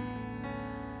evil.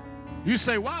 You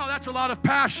say, wow, that's a lot of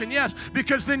passion. Yes,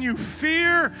 because then you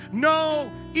fear no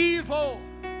evil.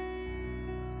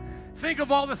 Think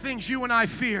of all the things you and I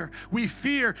fear. We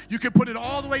fear, you could put it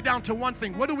all the way down to one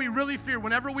thing. What do we really fear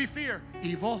whenever we fear?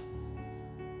 Evil.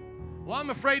 Well,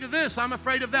 I'm afraid of this. I'm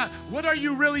afraid of that. What are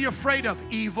you really afraid of?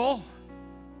 Evil.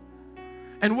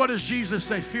 And what does Jesus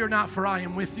say? Fear not, for I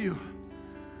am with you.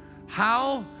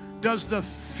 How does the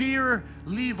fear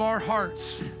leave our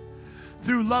hearts?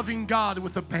 Through loving God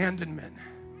with abandonment.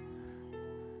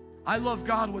 I love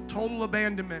God with total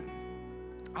abandonment.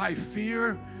 I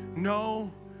fear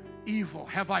no evil.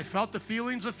 Have I felt the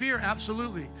feelings of fear?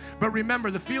 Absolutely. But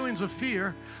remember, the feelings of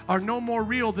fear are no more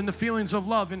real than the feelings of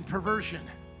love and perversion.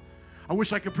 I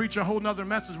wish I could preach a whole nother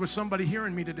message with somebody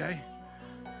hearing me today.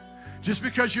 Just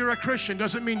because you're a Christian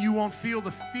doesn't mean you won't feel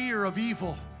the fear of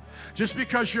evil. Just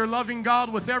because you're loving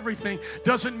God with everything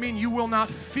doesn't mean you will not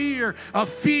feel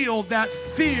that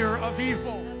fear of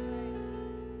evil.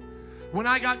 When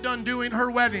I got done doing her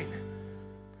wedding,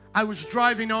 I was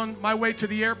driving on my way to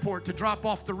the airport to drop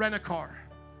off the rent-a-car.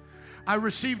 I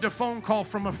received a phone call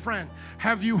from a friend.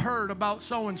 Have you heard about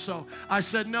so-and-so? I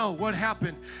said, no. What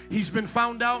happened? He's been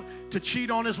found out to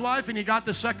cheat on his wife, and he got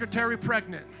the secretary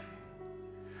pregnant.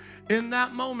 In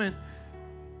that moment,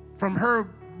 from her,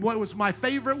 what was my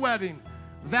favorite wedding,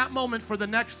 that moment for the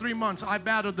next 3 months, I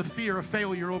battled the fear of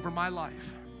failure over my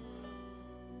life.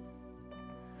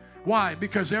 Why?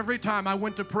 Because every time I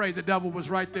went to pray, the devil was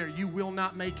right there. You will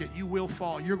not make it. You will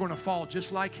fall. You're going to fall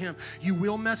just like him. You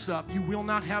will mess up. You will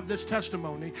not have this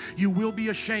testimony. You will be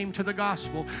ashamed to the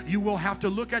gospel. You will have to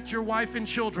look at your wife and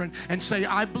children and say,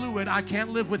 I blew it. I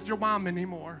can't live with your mom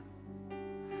anymore.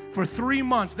 For 3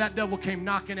 months, that devil came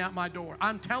knocking at my door.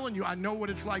 I'm telling you, I know what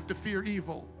it's like to fear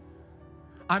evil.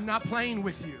 I'm not playing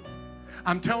with you.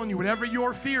 I'm telling you, whatever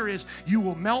your fear is, you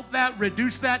will melt that,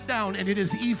 reduce that down, and it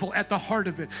is evil at the heart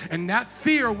of it. And that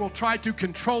fear will try to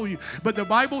control you. But the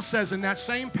Bible says in that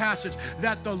same passage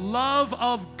that the love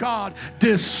of God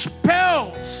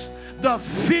dispels the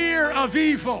fear of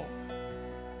evil.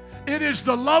 It is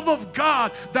the love of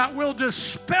God that will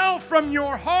dispel from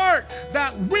your heart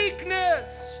that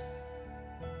weakness.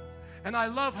 And I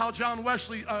love how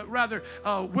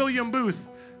William Booth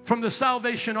from the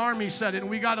Salvation Army said it, and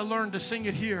we got to learn to sing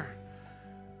it here.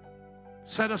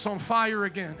 Set us on fire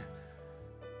again.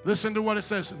 Listen to what it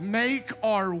says. Make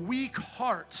our weak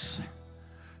hearts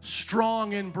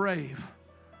strong and brave.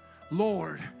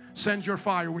 Lord, send your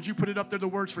fire. Would you put it up there, the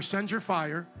words for send your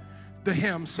fire? The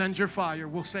hymn, send your fire.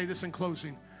 We'll say this in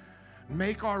closing.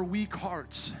 Make our weak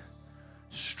hearts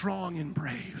strong and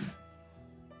brave.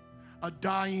 A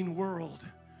dying world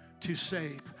to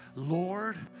save.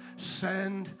 Lord,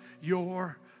 send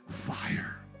your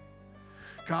fire.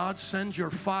 God, send your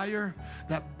fire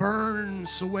that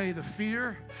burns away the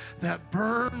fear, that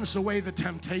burns away the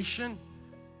temptation.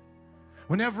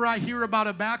 Whenever I hear about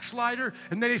a backslider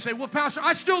and they say, well, Pastor,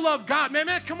 I still love God. Man,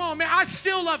 come on, man, I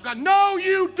still love God. No,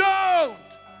 you don't.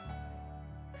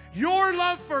 Your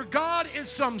love for God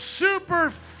is some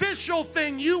superficial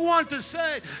thing you want to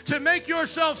say to make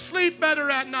yourself sleep better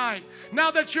at night.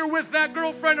 Now that you're with that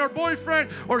girlfriend or boyfriend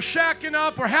or shacking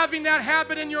up or having that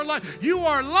habit in your life, you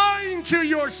are lying to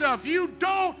yourself. You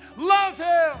don't love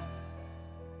Him.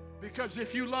 Because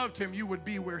if you loved Him, you would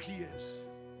be where He is.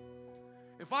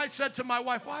 If I said to my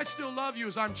wife, well, I still love you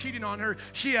as I'm cheating on her,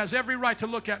 she has every right to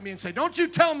look at me and say, don't you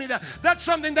tell me that. That's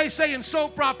something they say in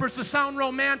soap operas to sound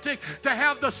romantic, to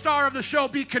have the star of the show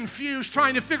be confused,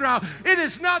 trying to figure out. It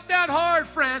is not that hard,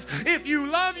 friends. If you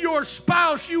love your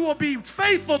spouse, you will be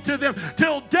faithful to them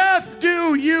till death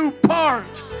do you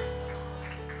part.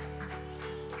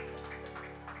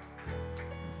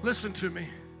 Listen to me.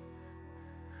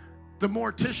 The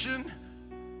mortician,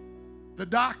 the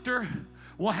doctor,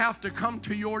 will have to come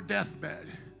to your deathbed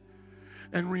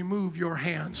and remove your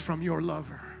hands from your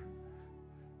lover,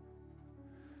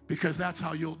 because that's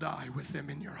how you'll die, with them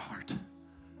in your heart,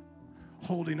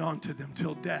 holding on to them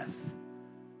till death.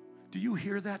 Do you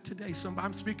hear that today?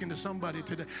 I'm speaking to somebody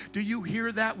today. Do you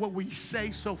hear that, what we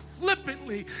say so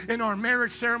flippantly in our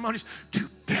marriage ceremonies? To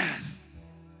death.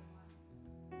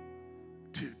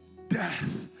 To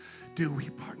death do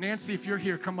we part. Nancy, if you're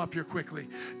here, come up here quickly.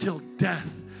 Till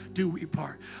death do we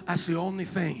part. That's the only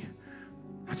thing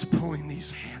that's pulling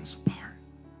these hands apart.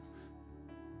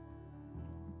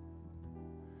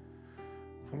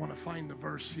 I want to find the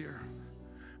verse here.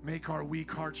 Make our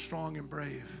weak hearts strong and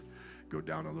brave. Go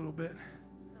down a little bit.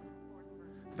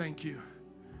 Thank you.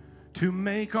 To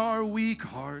make our weak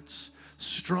hearts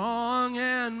strong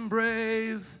and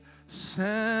brave,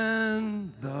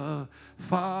 send the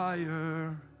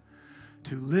fire.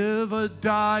 To live a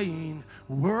dying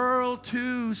world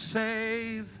to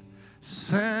save,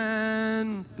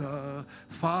 send the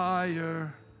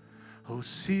fire. Oh,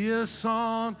 see us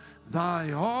on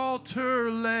thy altar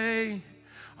lay.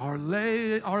 Our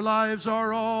lives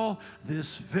are all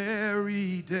this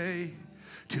very day.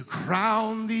 To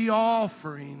crown the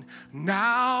offering,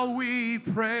 now we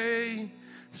pray,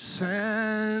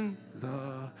 send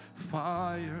the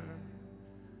fire.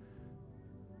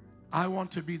 I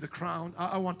want to be the crown.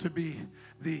 I want to be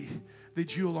the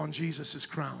jewel on Jesus'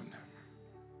 crown.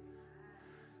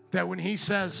 That when He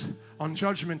says on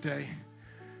Judgment Day,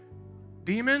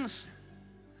 demons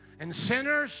and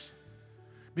sinners,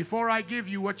 before I give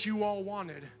you what you all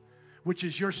wanted, which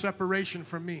is your separation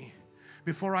from me,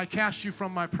 before I cast you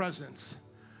from my presence,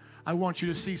 I want you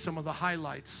to see some of the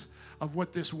highlights of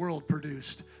what this world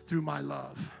produced through my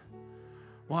love.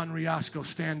 Juan Riasco,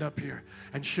 stand up here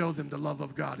and show them the love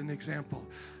of God, an example.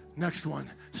 Next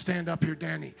one, stand up here,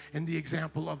 Danny, in the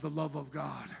example of the love of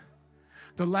God.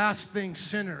 The last thing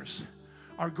sinners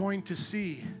are going to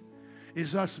see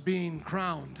is us being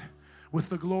crowned with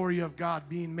the glory of God,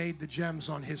 being made the gems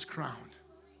on His crown.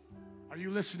 Are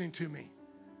you listening to me?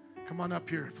 Come on up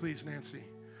here, please, Nancy.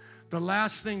 The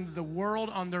last thing the world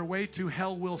on their way to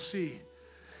hell will see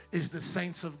is the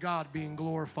saints of God being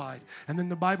glorified. And then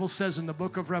the Bible says in the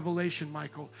book of Revelation,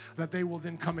 Michael, that they will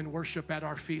then come and worship at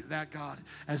our feet that God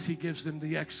as He gives them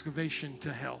the excavation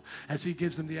to hell, as He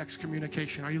gives them the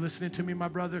excommunication. Are you listening to me, my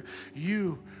brother?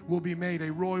 You will be made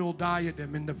a royal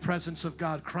diadem in the presence of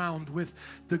God, crowned with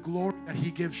the glory that He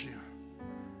gives you.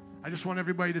 I just want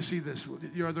everybody to see this.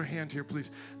 Your other hand here, please.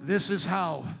 This is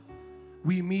how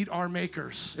we meet our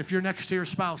makers. If you're next to your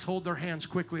spouse, hold their hands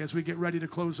quickly as we get ready to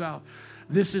close out.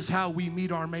 This is how we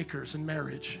meet our makers in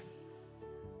marriage.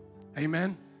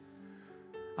 Amen?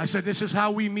 I said this is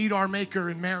how we meet our maker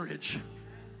in marriage.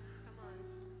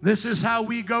 This is how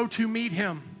we go to meet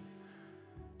Him.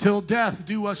 Till death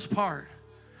do us part.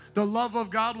 The love of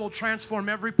God will transform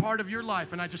every part of your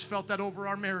life. And I just felt that over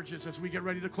our marriages as we get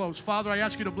ready to close. Father, I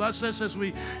ask you to bless us as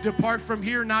we depart from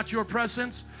here, not your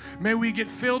presence. May we get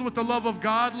filled with the love of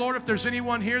God. Lord, if there's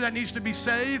anyone here that needs to be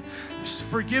saved,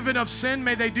 forgiven of sin,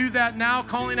 may they do that now,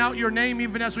 calling out your name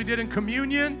even as we did in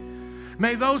communion.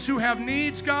 May those who have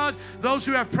needs, God, those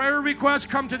who have prayer requests,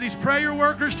 come to these prayer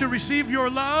workers to receive your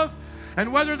love.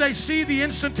 And whether they see the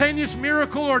instantaneous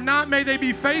miracle or not, may they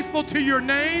be faithful to your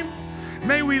name.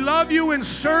 May we love you and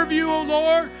serve you, O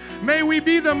Lord. May we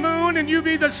be the moon and you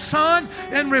be the sun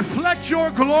and reflect your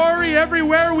glory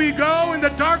everywhere we go in the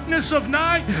darkness of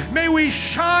night. May we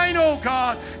shine, O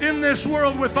God, in this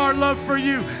world with our love for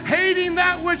you, hating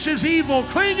that which is evil,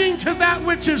 clinging to that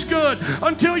which is good,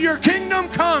 until your kingdom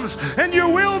comes and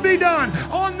your will be done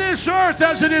on this earth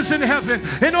as it is in heaven.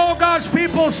 And all God's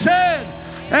people said,